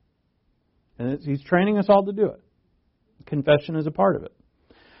 And he's training us all to do it. Confession is a part of it.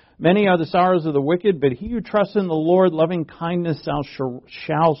 Many are the sorrows of the wicked, but he who trusts in the Lord, loving kindness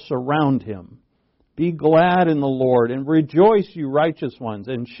shall surround him. Be glad in the Lord, and rejoice, you righteous ones,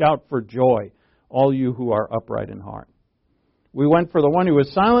 and shout for joy, all you who are upright in heart. We went for the one who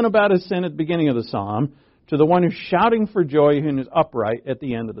was silent about his sin at the beginning of the psalm, to the one who's shouting for joy, who is upright at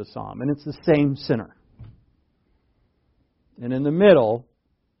the end of the psalm. And it's the same sinner. And in the middle,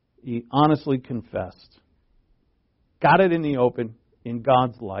 he honestly confessed. Got it in the open, in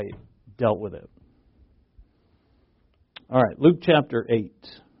God's light, dealt with it. All right, Luke chapter 8.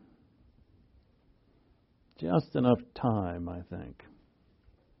 Just enough time, I think.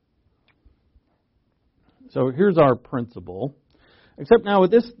 So here's our principle. Except now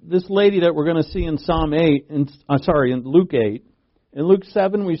with this lady that we're going to see in Psalm 8, in Luke 8. In Luke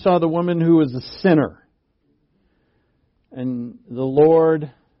 7, we saw the woman who was a sinner. And the Lord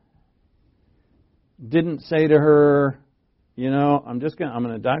didn't say to her, I'm going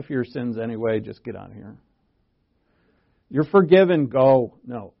to die for your sins anyway, just get out of here. You're forgiven, go.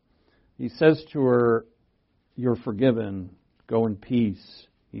 No. He says to her, you're forgiven, go in peace.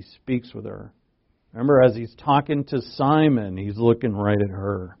 He speaks with her. Remember, as he's talking to Simon, he's looking right at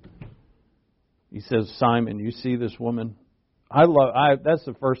her. He says, Simon, you see this woman? That's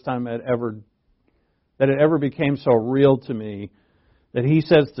the first time that it ever became so real to me that he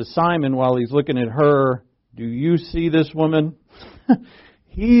says to Simon while he's looking at her, do you see this woman?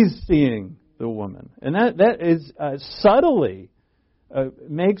 He's seeing the woman. And that is subtly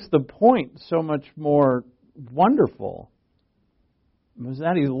makes the point so much more wonderful. Is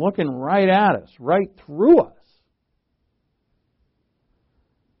that he's looking right at us, right through us.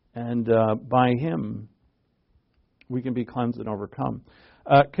 And by him, we can be cleansed and overcome.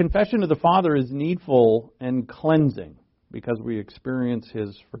 Confession to the Father is needful and cleansing because we experience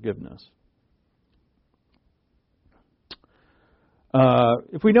his forgiveness.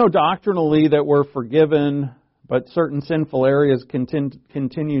 If we know doctrinally that we're forgiven, but certain sinful areas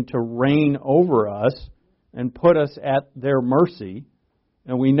continue to reign over us and put us at their mercy,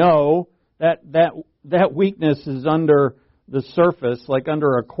 and we know that weakness is under the surface, like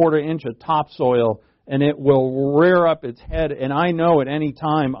under a quarter-inch of topsoil, and it will rear up its head, and I know at any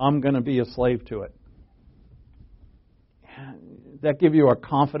time I'm going to be a slave to it. Does that give you a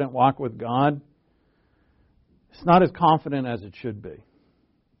confident walk with God? It's not as confident as it should be.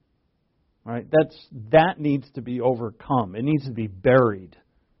 All right? That needs to be overcome. It needs to be buried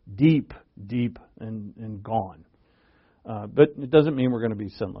deep, and gone. But it doesn't mean we're going to be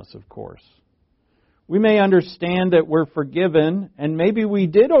sinless, of course. We may understand that we're forgiven, and maybe we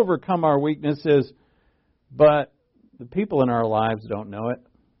did overcome our weaknesses, but the people in our lives don't know it.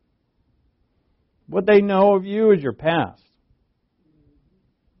 What they know of you is your past.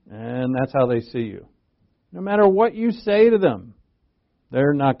 And that's how they see you. No matter what you say to them,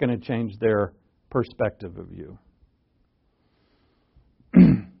 they're not going to change their perspective of you.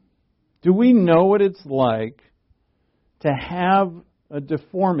 Do we know what it's like to have a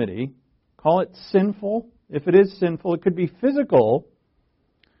deformity? Call it sinful. If it is sinful, it could be physical.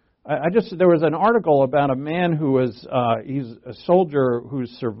 There was an article about a man who was, he's a soldier who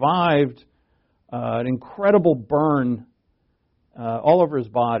survived an incredible burn all over his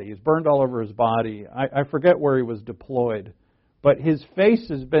body. He's burned all over his body. I forget where he was deployed, but his face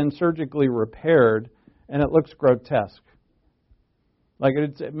has been surgically repaired, and it looks grotesque. Like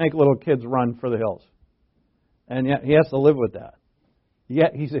it'd make little kids run for the hills. And yet he has to live with that.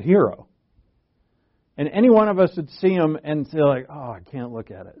 Yet he's a hero. And any one of us would see him and say like, oh, I can't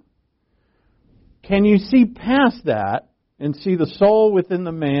look at it. Can you see past that and see the soul within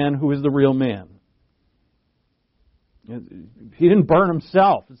the man who is the real man? He didn't burn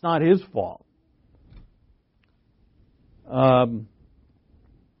himself. It's not his fault. What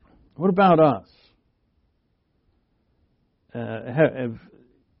about us?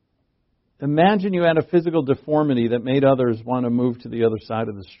 Imagine you had a physical deformity that made others want to move to the other side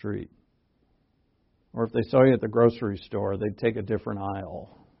of the street. Or if they saw you at the grocery store, they'd take a different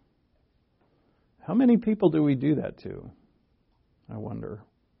aisle. How many people do we do that to? I wonder.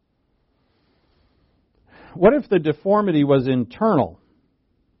 What if the deformity was internal?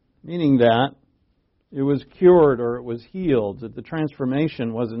 Meaning that it was cured or it was healed, that the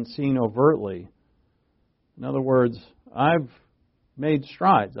transformation wasn't seen overtly. In other words, I've made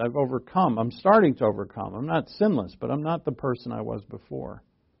strides. I've overcome. I'm starting to overcome. I'm not sinless, but I'm not the person I was before.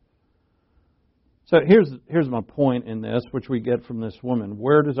 So here's my point in this, which we get from this woman.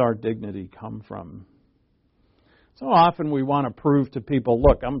 Where does our dignity come from? So often we want to prove to people,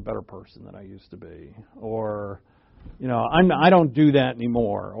 look, I'm a better person than I used to be. Or, I don't do that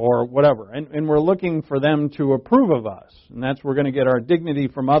anymore, or whatever. And we're looking for them to approve of us. And that's we're going to get our dignity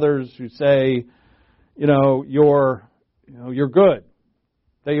from others who say, you're good.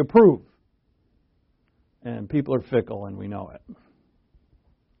 They approve. And people are fickle, and we know it.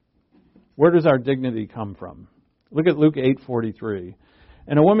 Where does our dignity come from? Look at Luke 8:43.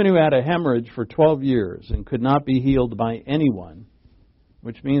 And a woman who had a hemorrhage for 12 years and could not be healed by anyone,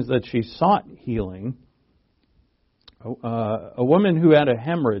 which means that she sought healing. A woman who had a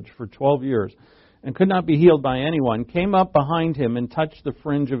hemorrhage for 12 years and could not be healed by anyone came up behind him and touched the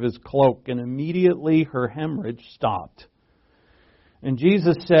fringe of his cloak, and immediately her hemorrhage stopped. And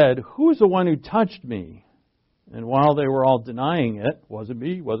Jesus said, "Who is the one who touched me?" And while they were all denying it, wasn't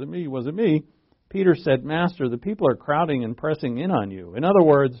me, Peter said, "Master, the people are crowding and pressing in on you." In other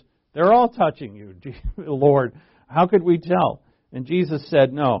words, they're all touching you. Lord, how could we tell? And Jesus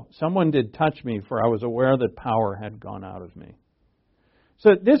said, "No, someone did touch me, for I was aware that power had gone out of me."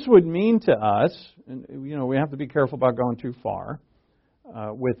 So this would mean to us, and we have to be careful about going too far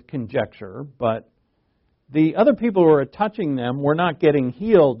with conjecture, but the other people who were touching them were not getting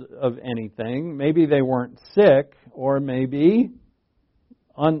healed of anything. Maybe they weren't sick, or maybe,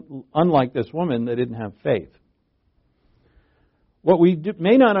 unlike this woman, they didn't have faith. What we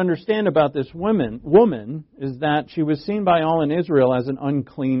may not understand about this woman is that she was seen by all in Israel as an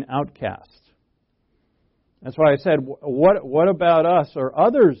unclean outcast. That's why I said, what about us or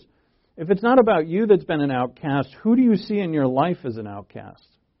others? If it's not about you that's been an outcast, who do you see in your life as an outcast?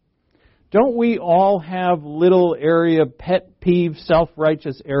 Don't we all have little pet peeve,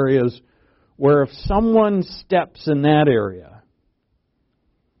 self-righteous areas where if someone steps in that area,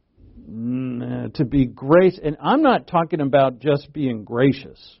 to be grace, and I'm not talking about just being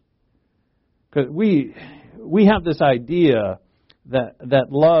gracious, because we have this idea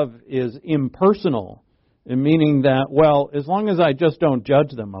that love is impersonal, meaning that, well, as long as I just don't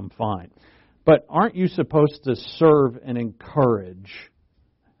judge them, I'm fine. But aren't you supposed to serve and encourage?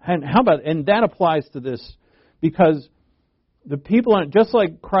 And that applies to this, because the people, just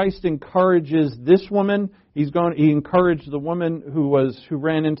like Christ encourages this woman, he encouraged the woman who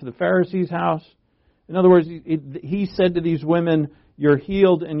ran into the Pharisee's house. In other words, he said to these women, "You're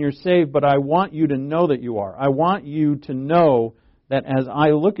healed and you're saved, but I want you to know that you are. I want you to know that as I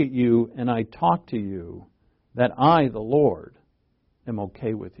look at you and I talk to you, that I, the Lord, am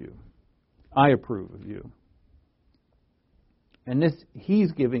okay with you. I approve of you." And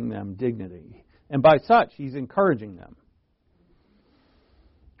he's giving them dignity. And by such, he's encouraging them.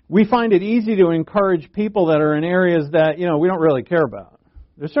 We find it easy to encourage people that are in areas that, we don't really care about.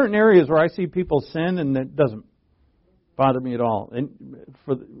 There's certain areas where I see people sin and it Bother me at all. And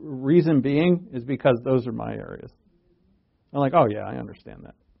for the reason being is because those are my areas. I'm like, oh yeah, I understand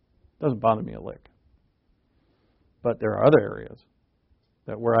that. Doesn't bother me a lick. But there are other areas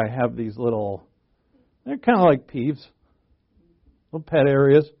that where I have these little, they're kind of like peeves, little pet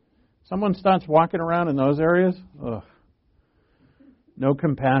areas. Someone starts walking around in those areas, ugh. No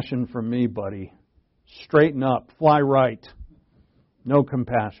compassion from me, buddy. Straighten up, fly right. No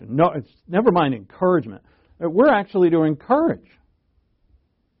compassion. No, it's never mind encouragement. We're actually to encourage.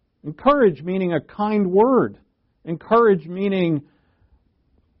 Encourage meaning a kind word. Encourage meaning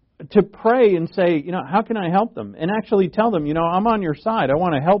to pray and say, how can I help them? And actually tell them, I'm on your side. I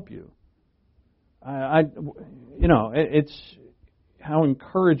want to help you. It's how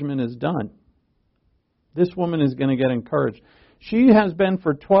encouragement is done. This woman is going to get encouraged. She has been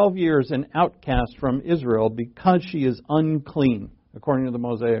for 12 years an outcast from Israel because she is unclean, according to the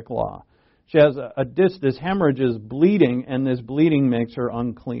Mosaic Law. She has this hemorrhage is bleeding, and this bleeding makes her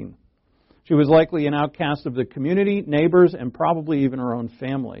unclean. She was likely an outcast of the community, neighbors, and probably even her own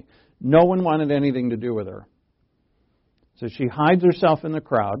family. No one wanted anything to do with her. So she hides herself in the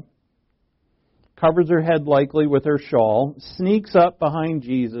crowd, covers her head likely with her shawl, sneaks up behind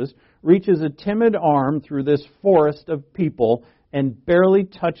Jesus, reaches a timid arm through this forest of people, and barely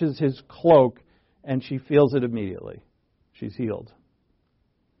touches his cloak, and she feels it immediately. She's healed.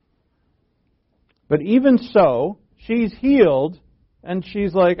 But even so, she's healed, and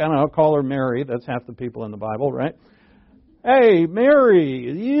she's like, I don't know, call her Mary. That's half the people in the Bible, right? Hey,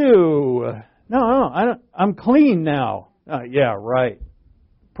 Mary, you. No, I'm clean now. Yeah, right.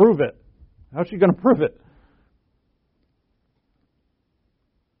 Prove it. How's she going to prove it?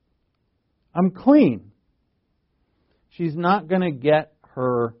 I'm clean. She's not going to get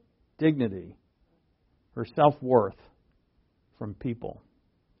her dignity, her self-worth from people.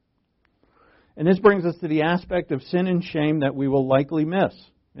 And this brings us to the aspect of sin and shame that we will likely miss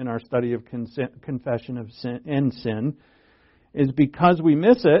in our study of confession of sin and sin, is because we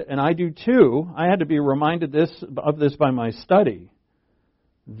miss it, and I do too. I had to be reminded of this by my study,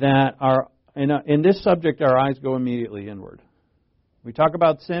 that in this subject our eyes go immediately inward. We talk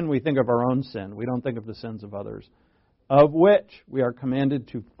about sin, we think of our own sin. We don't think of the sins of others, of which we are commanded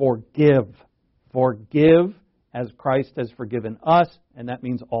to forgive. Forgive as Christ has forgiven us, and that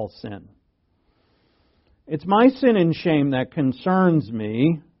means all sin. It's my sin and shame that concerns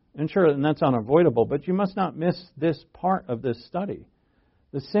me, and sure, and that's unavoidable, but you must not miss this part of this study.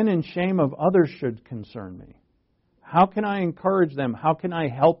 The sin and shame of others should concern me. How can I encourage them? How can I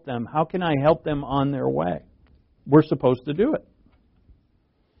help them? How can I help them on their way? We're supposed to do it.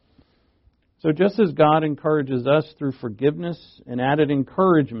 So just as God encourages us through forgiveness and added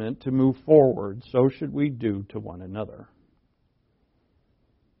encouragement to move forward, so should we do to one another.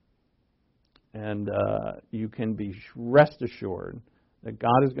 And you can be rest assured that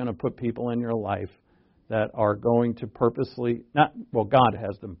God is going to put people in your life that are going to purposely, God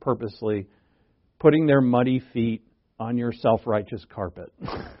has them purposely putting their muddy feet on your self-righteous carpet.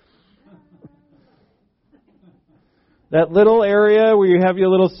 That little area where you have your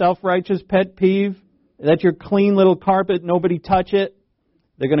little self-righteous pet peeve, that's your clean little carpet, nobody touch it.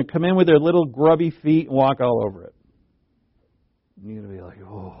 They're going to come in with their little grubby feet and walk all over it. And you're going to be like,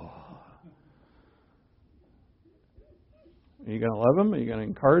 oh. Are you going to love them? Are you going to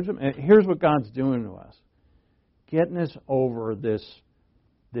encourage them? And here's what God's doing to us. Getting us over this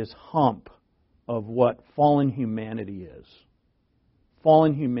hump of what fallen humanity is.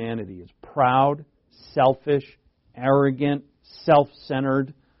 Fallen humanity is proud, selfish, arrogant,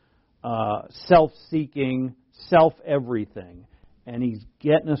 self-centered, self-seeking, self-everything. And He's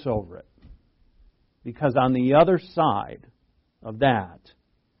getting us over it. Because on the other side of that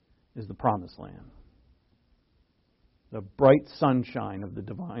is the promised land. The bright sunshine of the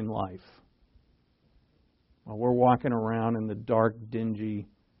divine life. While we're walking around in the dark, dingy,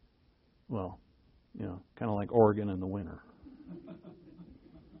 kind of like Oregon in the winter.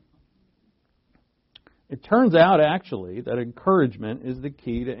 It turns out, actually, that encouragement is the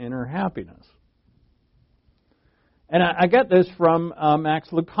key to inner happiness. And I get this from Max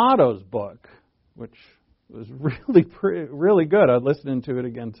Lucado's book, which was really good. I was listening to it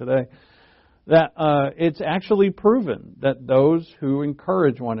again today. That it's actually proven that those who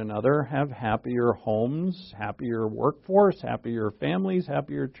encourage one another have happier homes, happier workforce, happier families,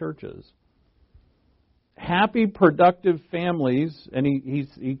 happier churches. Happy, productive families, and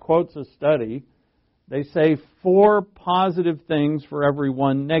he quotes a study. They say 4 positive things for every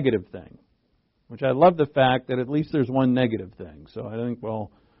 1 negative thing, which I love the fact that at least there's 1 negative thing. So I think,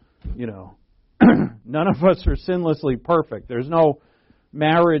 none of us are sinlessly perfect. There's no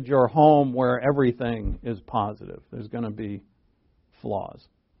marriage or home where everything is positive. There's going to be flaws.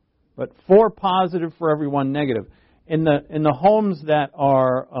 But 4 positive for every 1 negative. In the homes that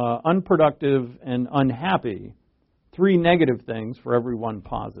are unproductive and unhappy, 3 negative things for every 1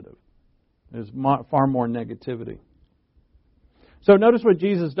 positive. There's far more negativity. So notice what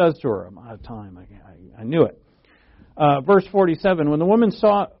Jesus does to her. I'm out of time. I knew it. Verse 47, when the woman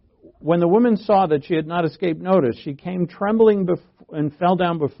saw that she had not escaped notice, she came trembling and fell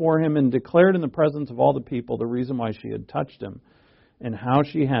down before him and declared in the presence of all the people the reason why she had touched him and how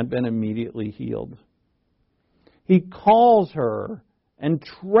she had been immediately healed. He calls her, and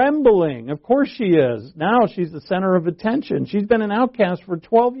trembling, of course she is. Now she's the center of attention. She's been an outcast for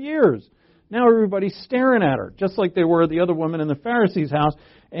 12 years. Now everybody's staring at her, just like they were the other woman in the Pharisee's house.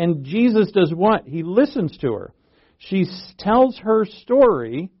 And Jesus does what? He listens to her. She tells her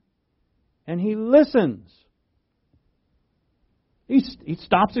story, and he listens. He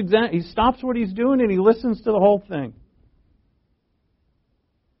stops what he's doing, and he listens to the whole thing.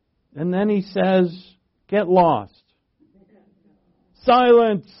 And then he says, "Get lost.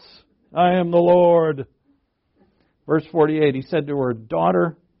 Silence! I am the Lord." Verse 48, he said to her,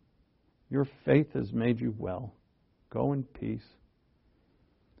 "Daughter, your faith has made you well. Go in peace."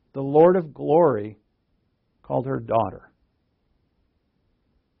 The Lord of glory called her daughter.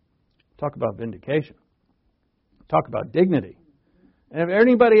 Talk about vindication. Talk about dignity. And if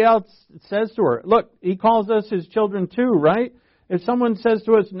anybody else says to her, look, he calls us his children too, right? If someone says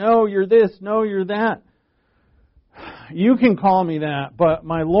to us, no, you're this, no, you're that, you can call me that, but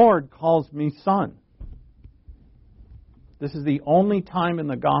my Lord calls me son. This is the only time in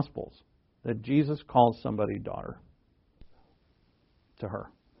the Gospels that Jesus calls somebody daughter to her.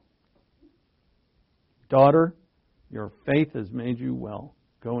 Daughter, your faith has made you well.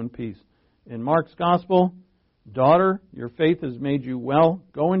 Go in peace. In Mark's Gospel, daughter, your faith has made you well.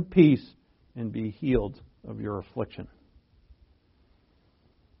 Go in peace and be healed of your affliction.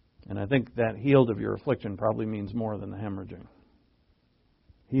 And I think that healed of your affliction probably means more than the hemorrhaging.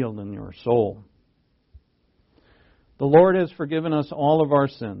 Healed in your soul. The Lord has forgiven us all of our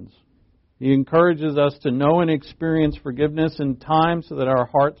sins. He encourages us to know and experience forgiveness in time so that our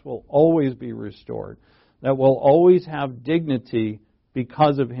hearts will always be restored. That we'll always have dignity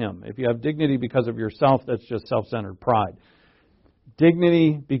because of Him. If you have dignity because of yourself, that's just self-centered pride.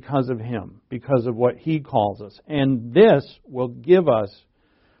 Dignity because of Him, because of what He calls us. And this will give us,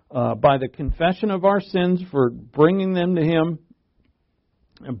 by the confession of our sins, for bringing them to Him.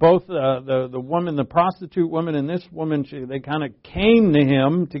 And both the woman, the prostitute woman, and this woman, they kind of came to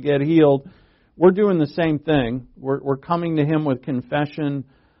Him to get healed. We're doing the same thing. We're coming to Him with confession.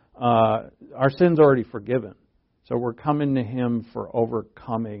 Our sin's already forgiven. So we're coming to Him for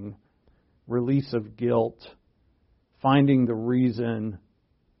overcoming, release of guilt, finding the reason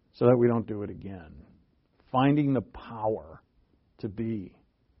so that we don't do it again. Finding the power to be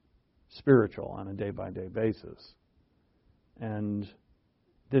spiritual on a day-by-day basis. And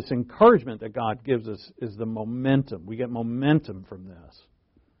this encouragement that God gives us is the momentum. We get momentum from this.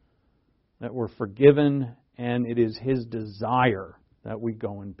 That we're forgiven, and it is His desire that we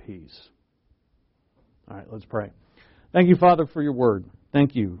go in peace. All right, let's pray. Thank you, Father, for your word.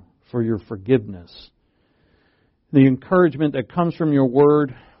 Thank you for your forgiveness. The encouragement that comes from your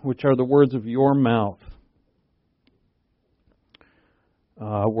word, which are the words of your mouth.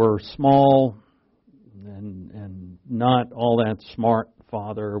 We're small and not all that smart,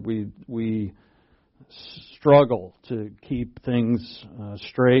 Father. We struggle to keep things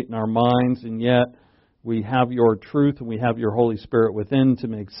straight in our minds, and yet we have your truth and we have your Holy Spirit within to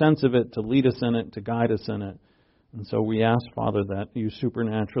make sense of it, to lead us in it, to guide us in it. And so we ask, Father, that you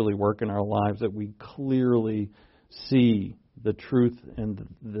supernaturally work in our lives, that we clearly see the truth and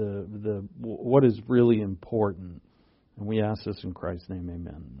the what is really important. And we ask this in Christ's name,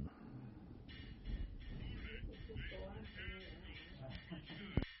 amen.